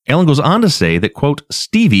 Alan goes on to say that, quote,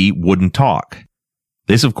 Stevie wouldn't talk.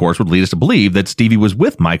 This, of course, would lead us to believe that Stevie was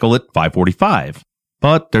with Michael at 5:45.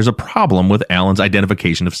 But there's a problem with Alan's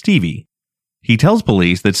identification of Stevie. He tells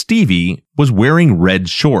police that Stevie was wearing red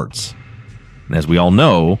shorts. And as we all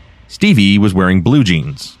know, Stevie was wearing blue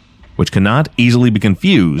jeans, which cannot easily be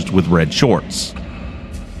confused with red shorts.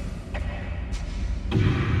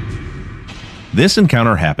 This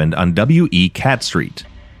encounter happened on W.E. Cat Street.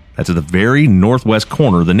 That's at the very northwest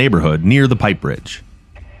corner of the neighborhood near the Pipe Bridge.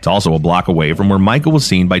 It's also a block away from where Michael was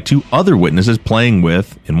seen by 2 other witnesses playing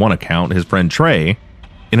with, in one account, his friend Trey,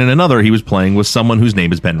 and in another he was playing with someone whose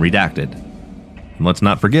name has been redacted. And let's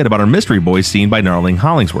not forget about our mystery boy seen by Darling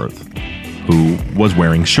Hollingsworth, who was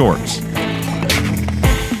wearing shorts.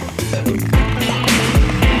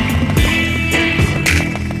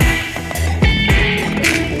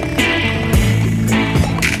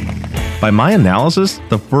 By my analysis,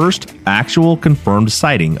 the first actual confirmed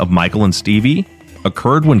sighting of Michael and Stevie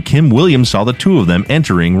occurred when Kim Williams saw the 2 of them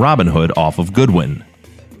entering Robin Hood off of Goodwin.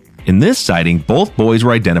 In this sighting, both boys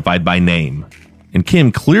were identified by name, and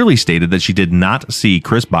Kim clearly stated that she did not see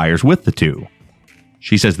Chris Byers with the 2.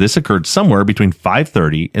 She says this occurred somewhere between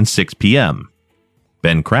 5:30 and 6 p.m.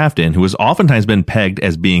 Ben Crafton, who has oftentimes been pegged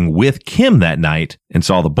as being with Kim that night and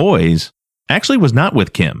saw the boys, actually was not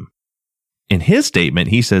with Kim. In his statement,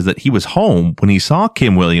 he says that he was home when he saw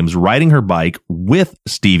Kim Williams riding her bike with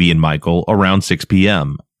Stevie and Michael around 6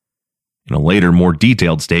 p.m. In a later, more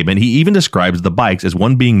detailed statement, he even describes the bikes as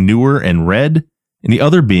one being newer and red, and the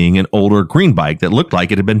other being an older green bike that looked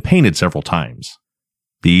like it had been painted several times.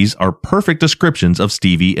 These are perfect descriptions of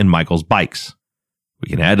Stevie and Michael's bikes. We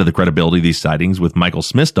can add to the credibility of these sightings with Michael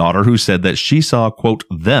Smith's daughter, who said that she saw, quote,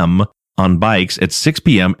 them on bikes at 6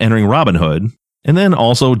 p.m. entering Robin Hood, and then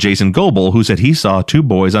also Jason Goebel, who said he saw 2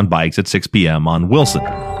 boys on bikes at 6 p.m. on Wilson.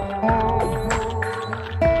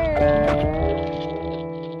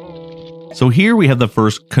 So here we have the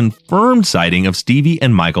first confirmed sighting of Stevie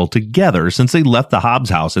and Michael together since they left the Hobbs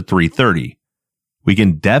house at 3:30. We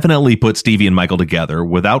can definitely put Stevie and Michael together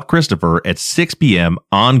without Christopher at 6 p.m.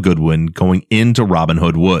 on Goodwin going into Robin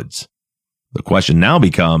Hood Woods. The question now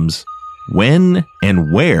becomes, when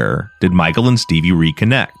and where did Michael and Stevie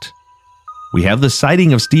reconnect? We have the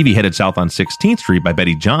sighting of Stevie headed south on 16th Street by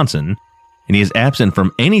Betty Johnson, and he is absent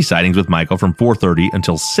from any sightings with Michael from 4:30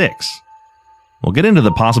 until 6. We'll get into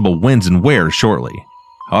the possible whens and wheres shortly.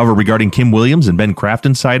 However, regarding Kim Williams and Ben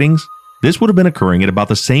Crafton sightings, this would have been occurring at about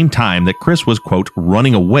the same time that Chris was, quote,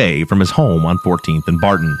 running away from his home on 14th and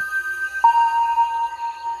Barton.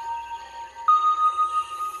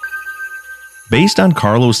 Based on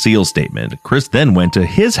Carlos Seal's statement, Chris then went to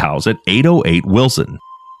his house at 808 Wilson.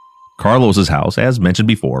 Carlos's house, as mentioned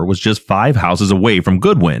before, was just 5 houses away from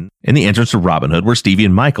Goodwin and the entrance to Robin Hood where Stevie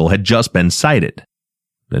and Michael had just been sighted.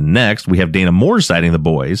 Then next, we have Dana Moore sighting the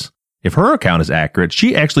boys. If her account is accurate,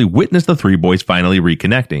 she actually witnessed the 3 boys finally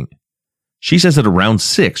reconnecting. She says that around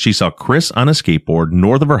 6, she saw Chris on a skateboard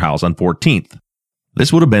north of her house on 14th.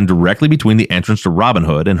 This would have been directly between the entrance to Robin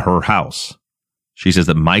Hood and her house. She says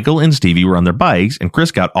that Michael and Stevie were on their bikes and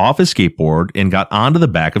Chris got off his skateboard and got onto the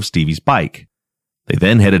back of Stevie's bike. They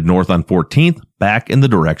then headed north on 14th, back in the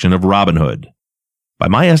direction of Robin Hood. By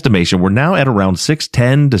my estimation, we're now at around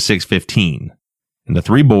 6:10 to 6:15, and the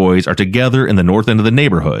 3 boys are together in the north end of the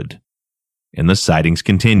neighborhood, and the sightings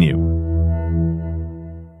continue.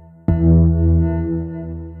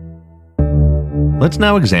 Let's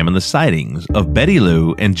now examine the sightings of Betty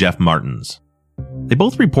Lou and Jeff Martins. They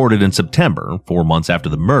both reported in September, 4 months after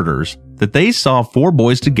the murders, that they saw 4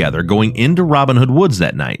 boys together going into Robin Hood Woods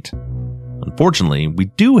that night. Unfortunately, we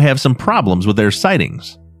do have some problems with their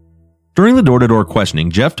sightings. During the door-to-door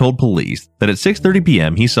questioning, Jeff told police that at 6:30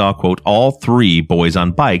 p.m. he saw, quote, all 3 boys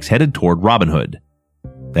on bikes headed toward Robin Hood.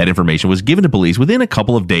 That information was given to police within a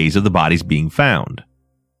couple of days of the bodies being found.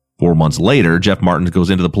 4 months later, Jeff Martins goes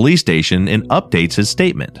into the police station and updates his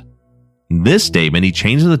statement. In this statement, he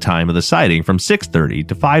changes the time of the sighting from 6:30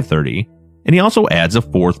 to 5:30, and he also adds a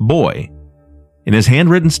 4th boy. In his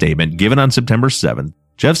handwritten statement given on September 7th,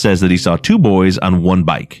 Jeff says that he saw 2 boys on 1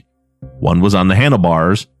 bike. One was on the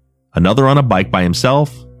handlebars, another on a bike by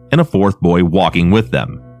himself, and a 4th boy walking with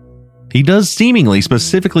them. He does seemingly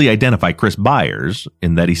specifically identify Chris Byers,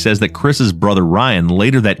 in that he says that Chris's brother Ryan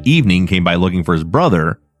later that evening came by looking for his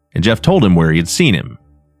brother, and Jeff told him where he had seen him.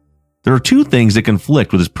 There are 2 things that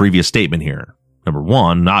conflict with his previous statement here. Number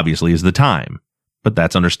 1, obviously, is the time, but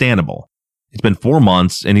that's understandable. It's been 4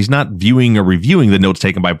 months, and he's not viewing or reviewing the notes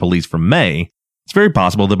taken by police from May. It's very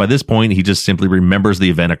possible that by this point he just simply remembers the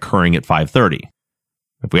event occurring at 5:30.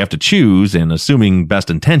 If we have to choose, and assuming best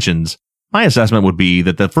intentions, my assessment would be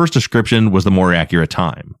that the first description was the more accurate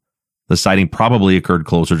time. The sighting probably occurred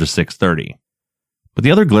closer to 6:30. But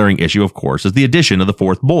the other glaring issue, of course, is the addition of the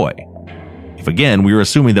 4th boy. If again we were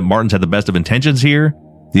assuming that Martins had the best of intentions here,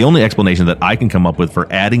 the only explanation that I can come up with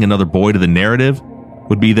for adding another boy to the narrative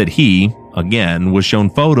would be that he, again, was shown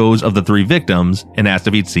photos of the 3 victims and asked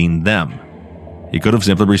if he'd seen them. He could have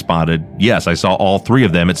simply responded, yes, I saw all 3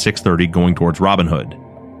 of them at 6:30 going towards Robin Hood.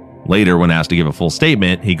 Later, when asked to give a full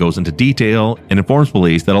statement, he goes into detail and informs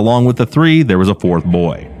police that along with the 3, there was a 4th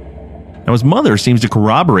boy. Now, his mother seems to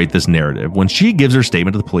corroborate this narrative when she gives her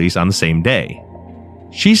statement to the police on the same day.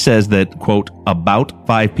 She says that, quote, about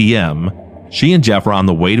 5 p.m., she and Jeff were on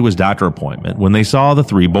the way to his doctor appointment when they saw the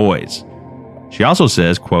 3 boys. She also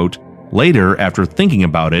says, quote, later, after thinking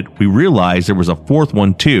about it, we realized there was a 4th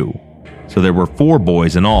one too, so there were 4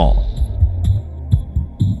 boys in all.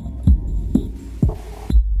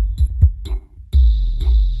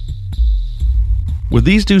 With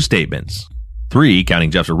these 2 statements, 3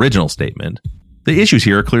 counting Jeff's original statement, the issues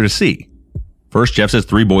here are clear to see. First, Jeff says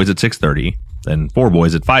 3 boys at 6:30, then 4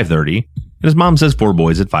 boys at 5:30, and his mom says 4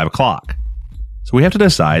 boys at 5 o'clock. So we have to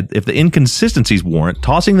decide if the inconsistencies warrant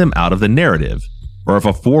tossing them out of the narrative, or if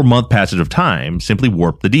a 4-month passage of time simply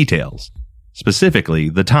warped the details, specifically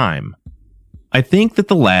the time. I think that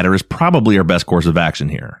the latter is probably our best course of action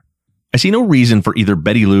here. I see no reason for either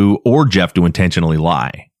Betty Lou or Jeff to intentionally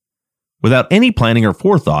lie. Without any planning or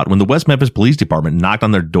forethought, when the West Memphis Police Department knocked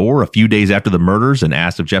on their door a few days after the murders and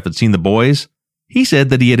asked if Jeff had seen the boys, he said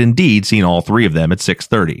that he had indeed seen all 3 of them at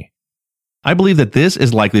 6:30. I believe that this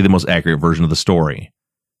is likely the most accurate version of the story.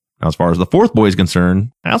 Now, as far as the 4th boy is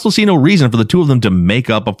concerned, I also see no reason for the 2 of them to make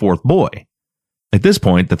up a 4th boy. At this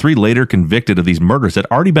point, the 3 later convicted of these murders had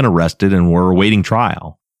already been arrested and were awaiting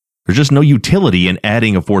trial. There's just no utility in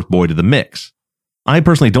adding a 4th boy to the mix. I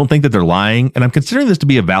personally don't think that they're lying, and I'm considering this to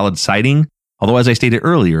be a valid sighting, although as I stated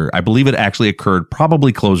earlier, I believe it actually occurred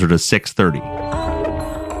probably closer to 6:30.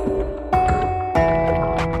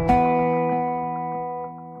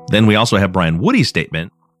 Then we also have Brian Woody's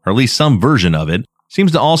statement, or at least some version of it,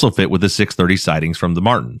 seems to also fit with the 6:30 sightings from the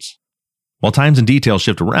Martins. While times and details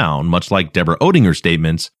shift around, much like Deborah Odinger's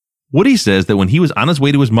statements, Woody says that when he was on his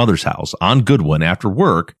way to his mother's house on Goodwin after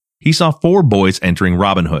work, he saw 4 boys entering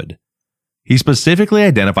Robin Hood. He specifically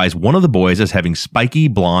identifies one of the boys as having spiky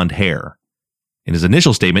blonde hair. In his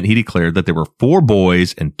initial statement, he declared that there were 4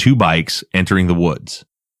 boys and 2 bikes entering the woods.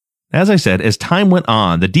 As I said, as time went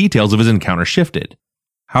on, the details of his encounter shifted.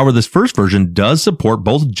 However, this first version does support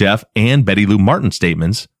both Jeff and Betty Lou Martin's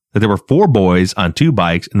statements that there were 4 boys on 2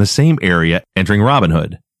 bikes in the same area entering Robin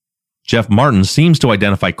Hood. Jeff Martin seems to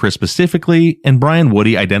identify Chris specifically, and Brian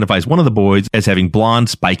Woody identifies one of the boys as having blonde,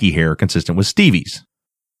 spiky hair consistent with Stevie's.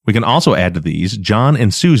 We can also add to these John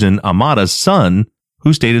and Susan Amada's son,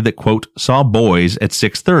 who stated that, quote, saw boys at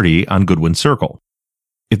 6:30 on Goodwin Circle.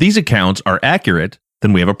 If these accounts are accurate,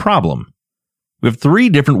 then we have a problem. We have 3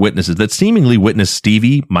 different witnesses that seemingly witnessed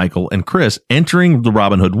Stevie, Michael, and Chris entering the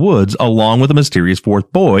Robin Hood woods along with a mysterious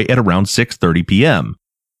 4th boy at around 6:30 p.m.,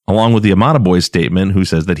 along with the Amada boy's statement who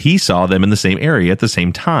says that he saw them in the same area at the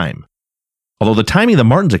same time. Although the timing of the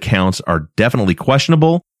Martins' accounts are definitely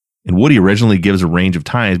questionable, and Woody originally gives a range of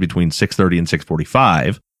times between 6:30 and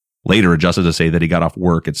 6:45, later adjusted to say that he got off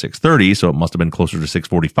work at 6:30, so it must have been closer to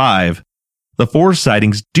 6:45, the 4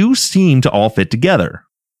 sightings do seem to all fit together,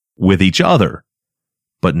 with each other,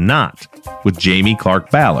 but not with Jamie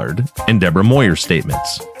Clark Ballard and Deborah Moyer's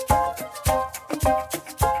statements.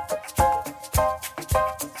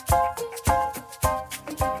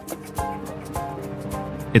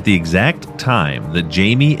 At the exact time that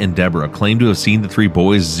Jamie and Deborah claimed to have seen the 3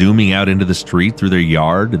 boys zooming out into the street through their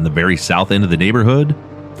yard in the very south end of the neighborhood,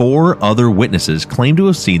 4 other witnesses claim to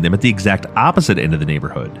have seen them at the exact opposite end of the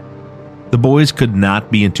neighborhood. The boys could not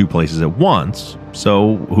be in 2 places at once,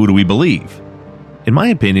 so who do we believe? In my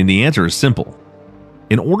opinion, the answer is simple.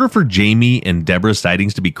 In order for Jamie and Deborah's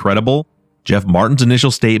sightings to be credible, Jeff Martin's initial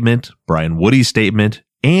statement, Brian Woody's statement,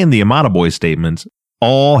 and the Amato boys' statements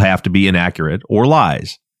all have to be inaccurate or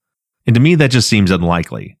lies. And to me, that just seems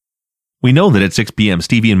unlikely. We know that at 6 p.m.,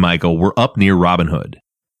 Stevie and Michael were up near Robin Hood.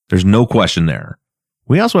 There's no question there.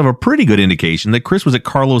 We also have a pretty good indication that Chris was at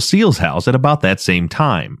Carlos Seal's house at about that same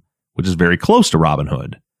time, which is very close to Robin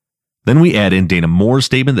Hood. Then we add in Dana Moore's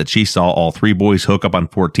statement that she saw all 3 boys hook up on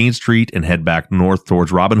 14th Street and head back north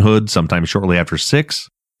towards Robin Hood sometime shortly after 6.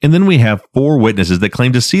 And then we have 4 witnesses that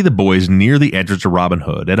claim to see the boys near the entrance to Robin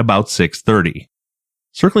Hood at about 6:30.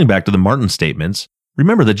 Circling back to the Martin statements,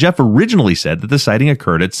 remember that Jeff originally said that the sighting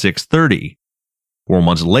occurred at 6:30. 4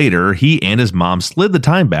 months later, he and his mom slid the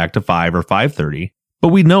time back to 5 or 5:30, but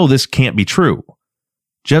we know this can't be true.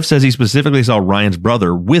 Jeff says he specifically saw Ryan's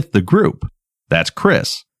brother with the group. That's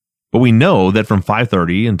Chris. But we know that from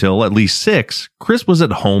 5:30 until at least 6, Chris was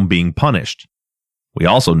at home being punished. We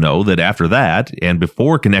also know that after that, and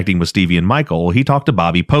before connecting with Stevie and Michael, he talked to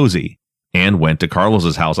Bobby Posey and went to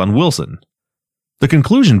Carlos's house on Wilson. The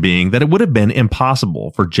conclusion being that it would have been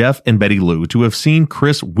impossible for Jeff and Betty Lou to have seen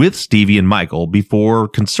Chris with Stevie and Michael before,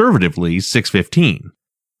 conservatively, 6:15.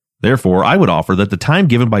 Therefore, I would offer that the time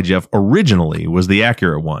given by Jeff originally was the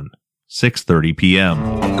accurate one, 6:30 p.m.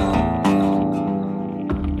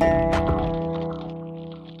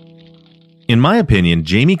 In my opinion,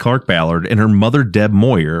 Jamie Clark Ballard and her mother Deb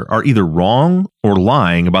Moyer are either wrong or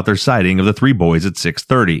lying about their sighting of the 3 boys at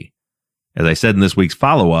 6:30. As I said in this week's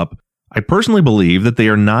follow-up, I personally believe that they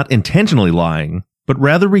are not intentionally lying, but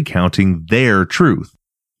rather recounting their truth,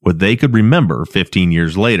 what they could remember 15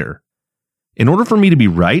 years later. In order for me to be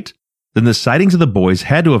right, then the sightings of the boys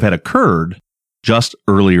had to have had occurred just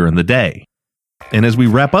earlier in the day. And as we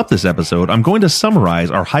wrap up this episode, I'm going to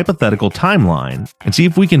summarize our hypothetical timeline and see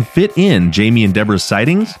if we can fit in Jamie and Deborah's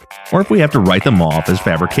sightings, or if we have to write them off as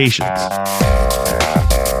fabrications.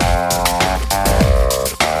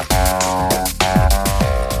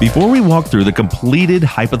 Before we walk through the completed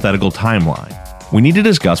hypothetical timeline, we need to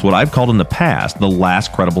discuss what I've called in the past the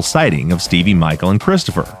last credible sighting of Stevie, Michael, and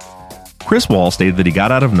Christopher. Chris Wall stated that he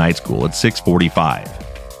got out of night school at 6:45.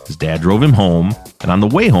 His dad drove him home, and on the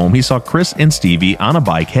way home he saw Chris and Stevie on a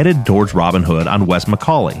bike headed towards Robin Hood on West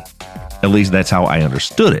Macaulay. At least that's how I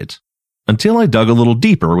understood it, until I dug a little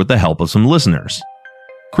deeper with the help of some listeners.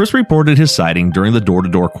 Chris reported his sighting during the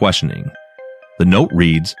door-to-door questioning. The note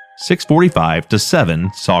reads, 6:45 to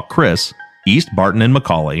 7 saw Chris, East Barton and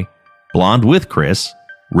Macaulay, blonde with Chris,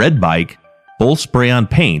 red bike, both spray on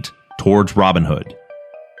paint, towards Robin Hood.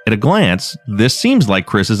 At a glance, this seems like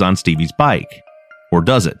Chris is on Stevie's bike. Or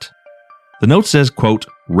does it? The note says, quote,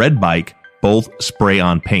 red bike, both spray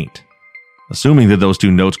on paint. Assuming that those 2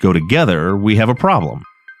 notes go together, we have a problem.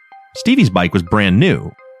 Stevie's bike was brand new.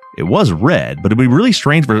 It was red, but it would be really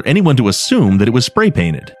strange for anyone to assume that it was spray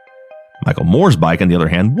painted. Michael Moore's bike, on the other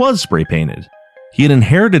hand, was spray painted. He had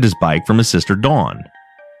inherited his bike from his sister Dawn.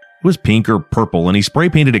 It was pink or purple, and he spray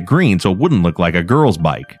painted it green so it wouldn't look like a girl's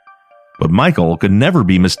bike. But Michael could never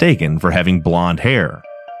be mistaken for having blonde hair.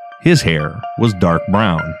 His hair was dark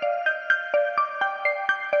brown.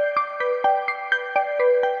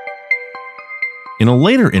 In a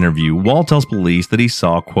later interview, Wall tells police that he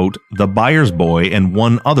saw, quote, the Byers boy and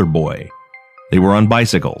 1 other boy. They were on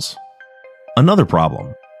bicycles. Another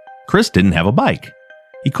problem. Chris didn't have a bike.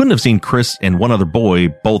 He couldn't have seen Chris and 1 other boy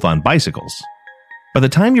both on bicycles. By the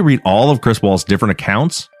time you read all of Chris Wall's different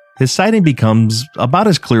accounts, his sighting becomes about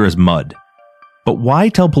as clear as mud. But why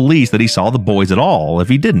tell police that he saw the boys at all if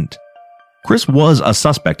he didn't? Chris was a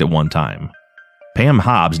suspect at one time. Pam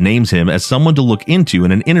Hobbs names him as someone to look into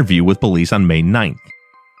in an interview with police on May 9th.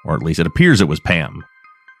 Or at least it appears it was Pam.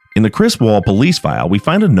 In the Chris Wall police file, we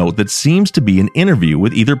find a note that seems to be an interview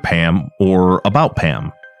with either Pam or about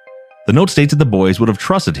Pam. The note states that the boys would have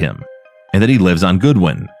trusted him, and that he lives on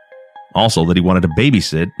Goodwin. Also that he wanted to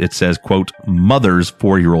babysit, it says, quote, mother's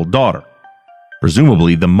 4-year-old daughter.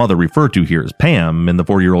 Presumably, the mother referred to here is Pam, and the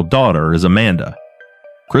 4-year-old daughter is Amanda.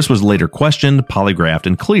 Chris was later questioned, polygraphed,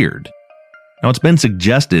 and cleared. Now, it's been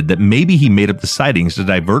suggested that maybe he made up the sightings to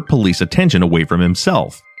divert police attention away from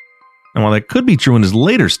himself. And while that could be true in his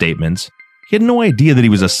later statements, he had no idea that he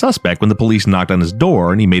was a suspect when the police knocked on his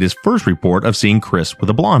door and he made his first report of seeing Chris with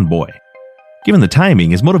a blonde boy. Given the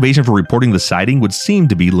timing, his motivation for reporting the sighting would seem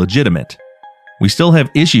to be legitimate. We still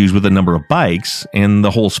have issues with the number of bikes and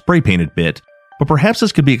the whole spray-painted bit, but perhaps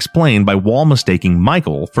this could be explained by Wall mistaking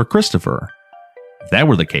Michael for Christopher. If that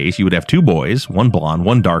were the case, you would have two boys, one blonde,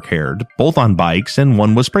 one dark-haired, both on bikes, and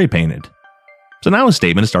one was spray-painted. So now his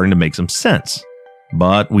statement is starting to make some sense.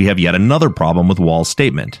 But we have yet another problem with Wall's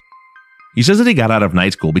statement. He says that he got out of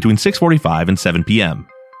night school between 6:45 and 7 p.m.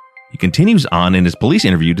 He continues on in his police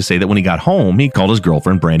interview to say that when he got home, he called his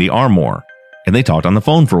girlfriend Brandy Armour, and they talked on the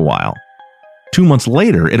phone for a while. 2 months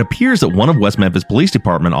later, it appears that one of West Memphis Police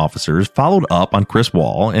Department officers followed up on Chris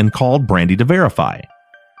Wall and called Brandy to verify.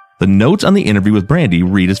 The notes on the interview with Brandy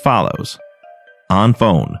read as follows. On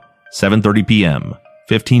phone, 7:30 p.m.,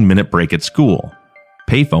 15-minute break at school.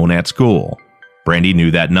 Payphone at school. Brandy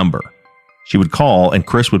knew that number. She would call and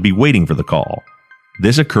Chris would be waiting for the call.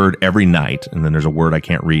 This occurred every night, and then there's a word I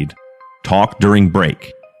can't read. Talk during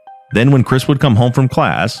break. Then when Chris would come home from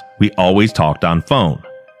class, we always talked on phone.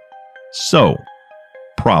 So,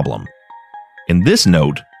 problem. In this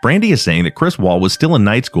note, Brandy is saying that Chris Wall was still in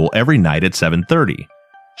night school every night at 7:30.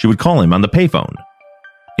 She would call him on the payphone.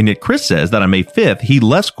 And yet Chris says that on May 5th, he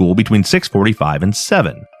left school between 6:45 and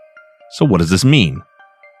 7. So what does this mean?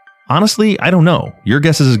 Honestly, I don't know. Your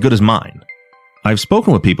guess is as good as mine. I've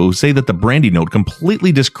spoken with people who say that the Brandy note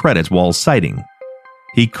completely discredits Wall's sighting.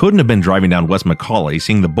 He couldn't have been driving down West Macaulay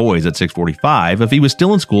seeing the boys at 6:45 if he was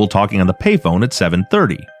still in school talking on the payphone at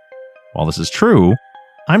 7:30. While this is true,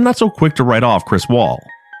 I'm not so quick to write off Chris Wall.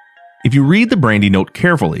 If you read the Brandy note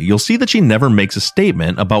carefully, you'll see that she never makes a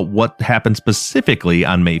statement about what happened specifically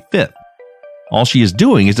on May 5th. All she is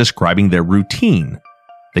doing is describing their routine.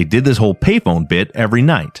 They did this whole payphone bit every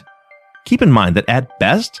night. Keep in mind that at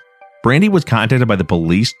best, Brandy was contacted by the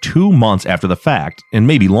police 2 months after the fact, and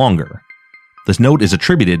maybe longer. This note is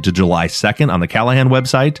attributed to July 2nd on the Callahan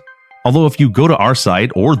website, although if you go to our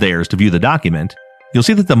site or theirs to view the document, you'll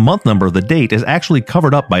see that the month number of the date is actually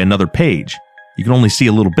covered up by another page. You can only see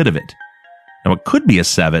a little bit of it. Now it could be a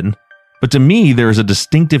 7, but to me there is a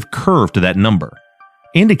distinctive curve to that number,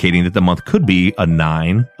 indicating that the month could be a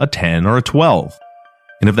 9, a 10, or a 12.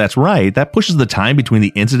 And if that's right, that pushes the time between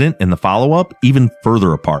the incident and the follow-up even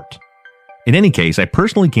further apart. In any case, I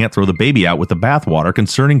personally can't throw the baby out with the bathwater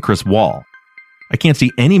concerning Chris Wall. I can't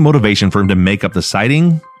see any motivation for him to make up the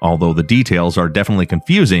sighting, although the details are definitely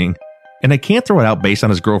confusing, and I can't throw it out based on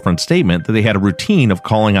his girlfriend's statement that they had a routine of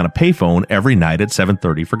calling on a payphone every night at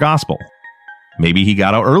 7:30 for gospel. Maybe he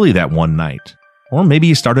got out early that one night, or maybe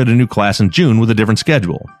he started a new class in June with a different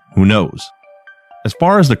schedule. Who knows? As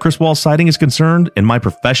far as the Chris Wall sighting is concerned, in my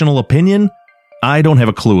professional opinion, I don't have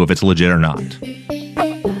a clue if it's legit or not.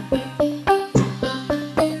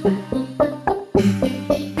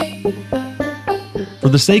 For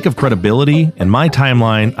the sake of credibility and my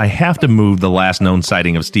timeline, I have to move the last known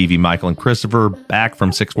sighting of Stevie, Michael, and Christopher back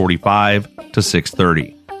from 6:45 to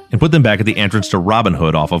 6:30 and put them back at the entrance to Robin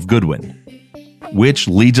Hood off of Goodwin. Which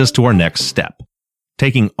leads us to our next step.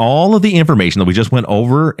 Taking all of the information that we just went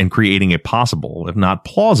over and creating a possible, if not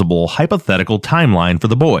plausible, hypothetical timeline for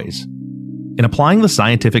the boys. In applying the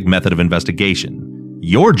scientific method of investigation,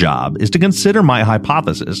 your job is to consider my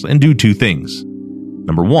hypothesis and do two things.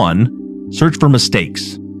 Number one, search for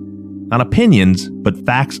mistakes. Not opinions, but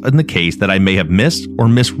facts in the case that I may have missed or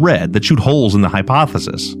misread that shoot holes in the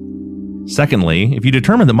hypothesis. Secondly, if you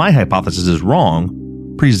determine that my hypothesis is wrong,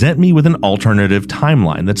 present me with an alternative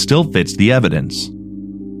timeline that still fits the evidence.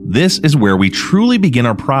 This is where we truly begin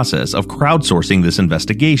our process of crowdsourcing this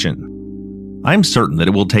investigation. I'm certain that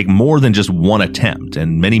it will take more than just one attempt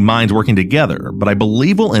and many minds working together, but I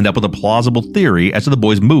believe we'll end up with a plausible theory as to the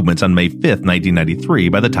boys' movements on May 5th, 1993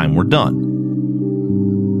 by the time we're done.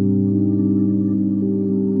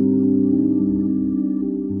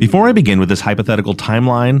 Before I begin with this hypothetical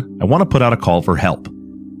timeline, I want to put out a call for help.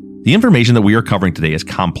 The information that we are covering today is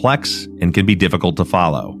complex and can be difficult to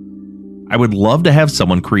follow. I would love to have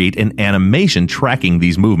someone create an animation tracking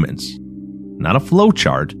these movements. Not a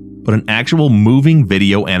flowchart, but an actual moving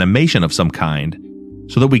video animation of some kind,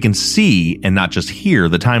 so that we can see and not just hear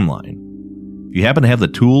the timeline. If you happen to have the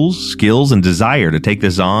tools, skills, and desire to take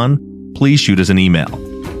this on, please shoot us an email.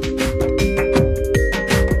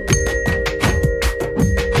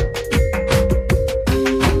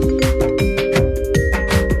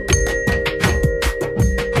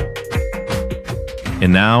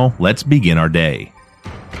 And now, let's begin our day.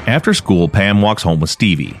 After school, Pam walks home with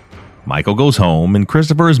Stevie. Michael goes home, and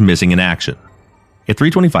Christopher is missing in action. At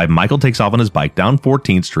 3:25, Michael takes off on his bike down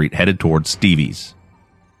 14th Street, headed towards Stevie's.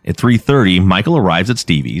 At 3:30, Michael arrives at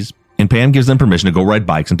Stevie's, and Pam gives them permission to go ride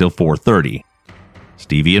bikes until 4:30.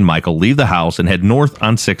 Stevie and Michael leave the house and head north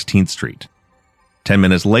on 16th Street. 10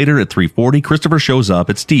 minutes later, at 3:40, Christopher shows up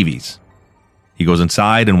at Stevie's. He goes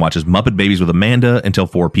inside and watches Muppet Babies with Amanda until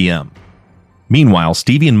 4 p.m. Meanwhile,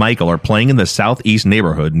 Stevie and Michael are playing in the southeast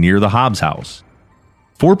neighborhood near the Hobbs house.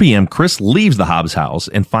 4 p.m., Chris leaves the Hobbs house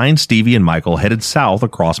and finds Stevie and Michael headed south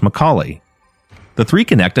across Macaulay. The three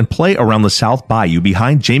connect and play around the South Bayou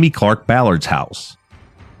behind Jamie Clark Ballard's house.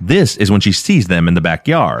 This is when she sees them in the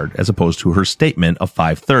backyard, as opposed to her statement of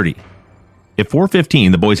 5:30. At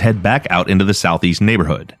 4:15, the boys head back out into the southeast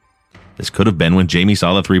neighborhood. This could have been when Jamie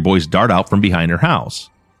saw the three boys dart out from behind her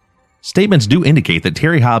house. Statements do indicate that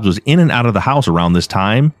Terry Hobbs was in and out of the house around this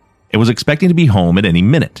time and was expecting to be home at any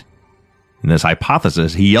minute. In this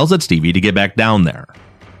hypothesis, he yells at Stevie to get back down there.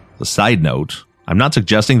 As a side note, I'm not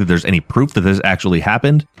suggesting that there's any proof that this actually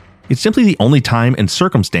happened. It's simply the only time and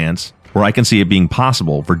circumstance where I can see it being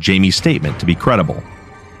possible for Jamie's statement to be credible.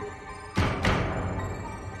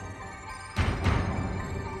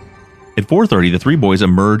 At 4:30, the three boys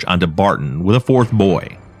emerge onto Barton with a fourth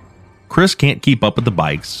boy. Chris can't keep up with the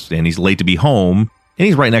bikes, and he's late to be home, and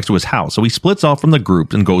he's right next to his house, so he splits off from the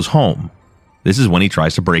group and goes home. This is when he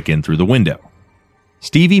tries to break in through the window.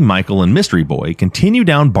 Stevie, Michael, and Mystery Boy continue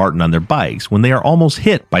down Barton on their bikes when they are almost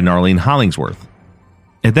hit by Narlene Hollingsworth.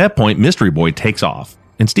 At that point, Mystery Boy takes off,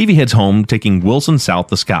 and Stevie heads home, taking Wilson south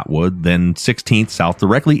to Scottwood, then 16th south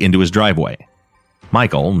directly into his driveway.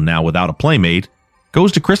 Michael, now without a playmate,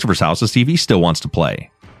 goes to Christopher's house to see if he still wants to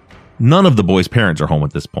play. None of the boys' parents are home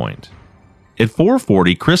at this point. At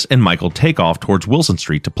 4:40, Chris and Michael take off towards Wilson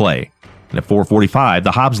Street to play. And at 4:45,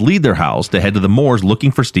 the Hobbs leave their house to head to the Moores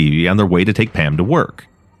looking for Stevie on their way to take Pam to work.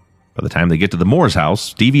 By the time they get to the Moores house,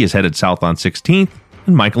 Stevie is headed south on 16th,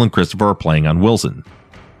 and Michael and Christopher are playing on Wilson.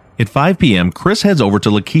 At 5 p.m., Chris heads over to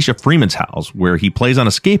Lakeisha Freeman's house, where he plays on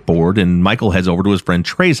a skateboard, and Michael heads over to his friend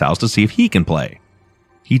Trey's house to see if he can play.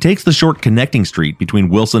 He takes the short connecting street between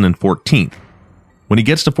Wilson and 14th. When he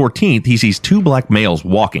gets to 14th, he sees two black males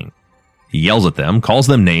walking. He yells at them, calls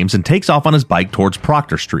them names, and takes off on his bike towards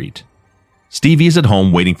Proctor Street. Stevie is at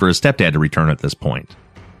home waiting for his stepdad to return at this point.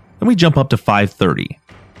 Then we jump up to 5:30.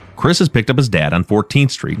 Chris has picked up his dad on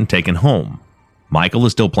 14th Street and taken home. Michael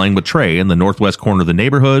is still playing with Trey in the northwest corner of the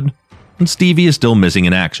neighborhood, and Stevie is still missing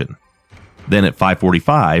in action. Then at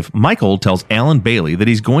 5:45, Michael tells Alan Bailey that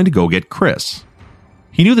he's going to go get Chris.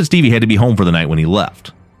 He knew that Stevie had to be home for the night when he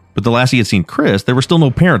left, but the last he had seen Chris, there were still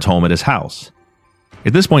no parents home at his house.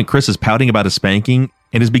 At this point, Chris is pouting about his spanking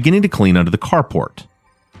and is beginning to clean under the carport.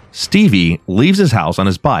 Stevie leaves his house on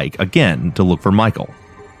his bike again to look for Michael.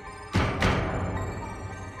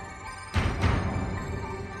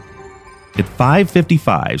 At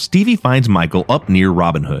 5:55, Stevie finds Michael up near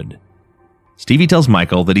Robin Hood. Stevie tells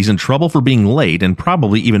Michael that he's in trouble for being late and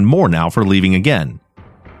probably even more now for leaving again.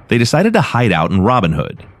 They decided to hide out in Robin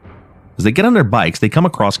Hood. As they get on their bikes, they come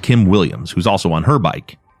across Kim Williams, who's also on her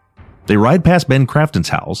bike. They ride past Ben Crafton's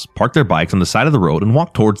house, park their bikes on the side of the road, and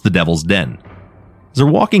walk towards the Devil's Den. As they're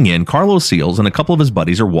walking in, Carlos Seals and a couple of his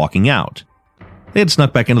buddies are walking out. They had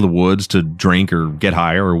snuck back into the woods to drink or get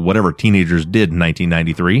high or whatever teenagers did in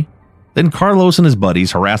 1993. Then Carlos and his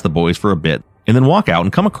buddies harass the boys for a bit and then walk out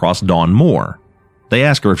and come across Dawn Moore. They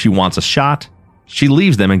ask her if she wants a shot. She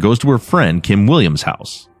leaves them and goes to her friend Kim Williams'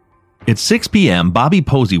 house. At 6 p.m., Bobby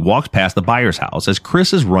Posey walks past the buyer's house as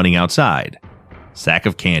Chris is running outside. Sack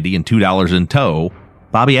of candy and $2 in tow.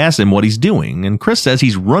 Bobby asks him what he's doing, and Chris says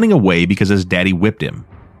he's running away because his daddy whipped him.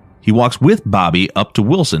 He walks with Bobby up to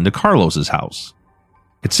Wilson to Carlos's house.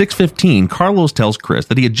 At 6:15, Carlos tells Chris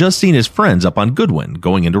that he had just seen his friends up on Goodwin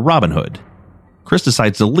going into Robin Hood. Chris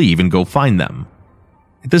decides to leave and go find them.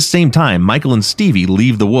 At this same time, Michael and Stevie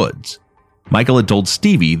leave the woods. Michael had told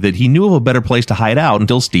Stevie that he knew of a better place to hide out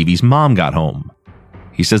until Stevie's mom got home.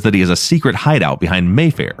 He says that he has a secret hideout behind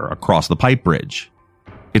Mayfair across the pipe bridge.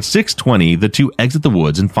 At 6:20, the two exit the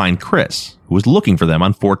woods and find Chris, who is looking for them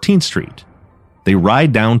on 14th Street. They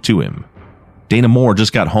ride down to him. Dana Moore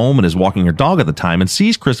just got home and is walking her dog at the time and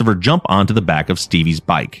sees Christopher jump onto the back of Stevie's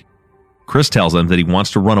bike. Chris tells them that he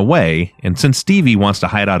wants to run away, and since Stevie wants to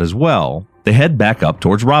hide out as well, they head back up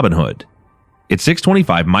towards Robin Hood. At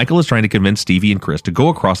 6:25, Michael is trying to convince Stevie and Chris to go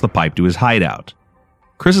across the pipe to his hideout.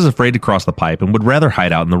 Chris is afraid to cross the pipe and would rather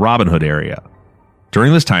hide out in the Robin Hood area.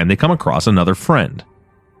 During this time, they come across another friend.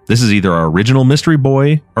 This is either our original mystery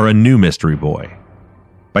boy or a new mystery boy.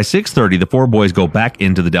 By 6:30, the four boys go back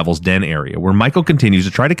into the Devil's Den area, where Michael continues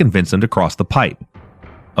to try to convince them to cross the pipe.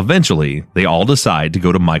 Eventually, they all decide to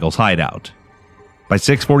go to Michael's hideout. By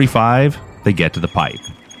 6:45, they get to the pipe.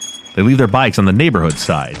 They leave their bikes on the neighborhood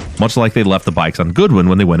side, much like they left the bikes on Goodwin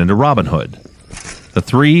when they went into Robin Hood. The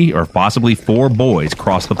 3 or possibly 4 boys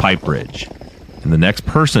cross the pipe bridge, and the next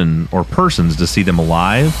person or persons to see them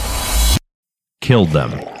alive killed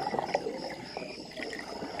them.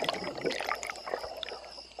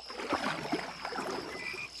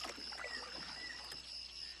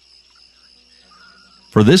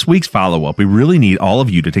 For this week's follow-up, we really need all of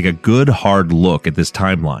you to take a good, hard look at this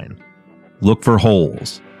timeline. Look for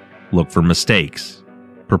holes. Look for mistakes.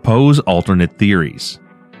 Propose alternate theories.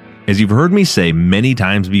 As you've heard me say many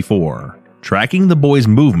times before, tracking the boys'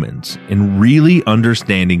 movements and really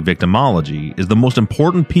understanding victimology is the most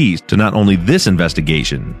important piece to not only this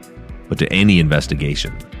investigation, but to any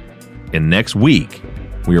investigation. And next week,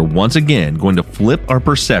 we are once again going to flip our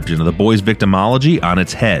perception of the boys' victimology on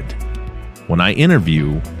its head when I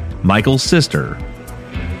interview Michael's sister,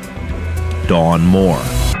 Dawn Moore.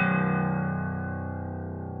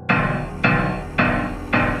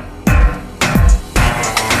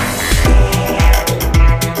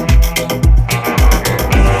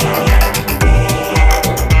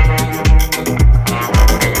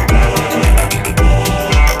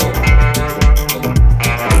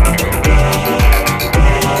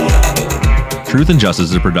 Truth and Justice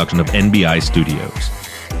is a production of NBI Studios.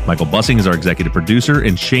 Michael Bussing is our executive producer,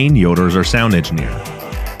 and Shane Yoder is our sound engineer.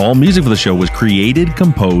 All music for the show was created,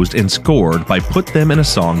 composed, and scored by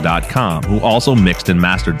PutThemInASong.com, who also mixed and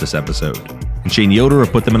mastered this episode. And Shane Yoder of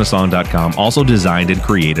PutThemInASong.com also designed and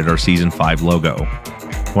created our Season 5 logo.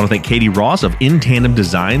 I want to thank Katie Ross of In Tandem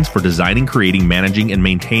Designs for designing, creating, managing, and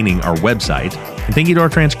maintaining our website. And thank you to our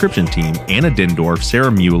transcription team, Anna Dindorf,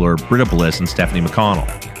 Sarah Mueller, Britta Bliss, and Stephanie McConnell.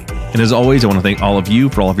 And as always, I want to thank all of you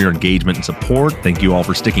for all of your engagement and support. Thank you all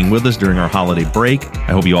for sticking with us during our holiday break.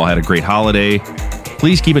 I hope you all had a great holiday.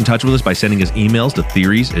 Please keep in touch with us by sending us emails to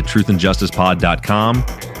theories@truthandjusticepod.com.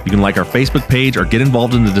 You can like our Facebook page or get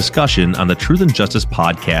involved in the discussion on the Truth and Justice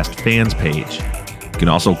Podcast fans page. You can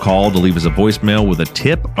also call to leave us a voicemail with a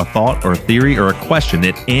tip, a thought, or a theory, or a question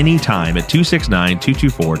at any time at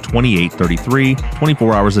 269-224-2833,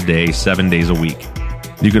 24 hours a day, 7 days a week.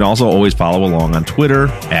 You can also always follow along on Twitter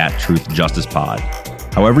 @TruthJusticePod.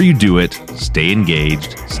 However you do it, stay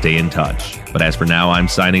engaged, stay in touch. But as for now, I'm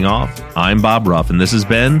signing off. I'm Bob Ruff, and this has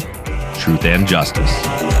been Truth and Justice.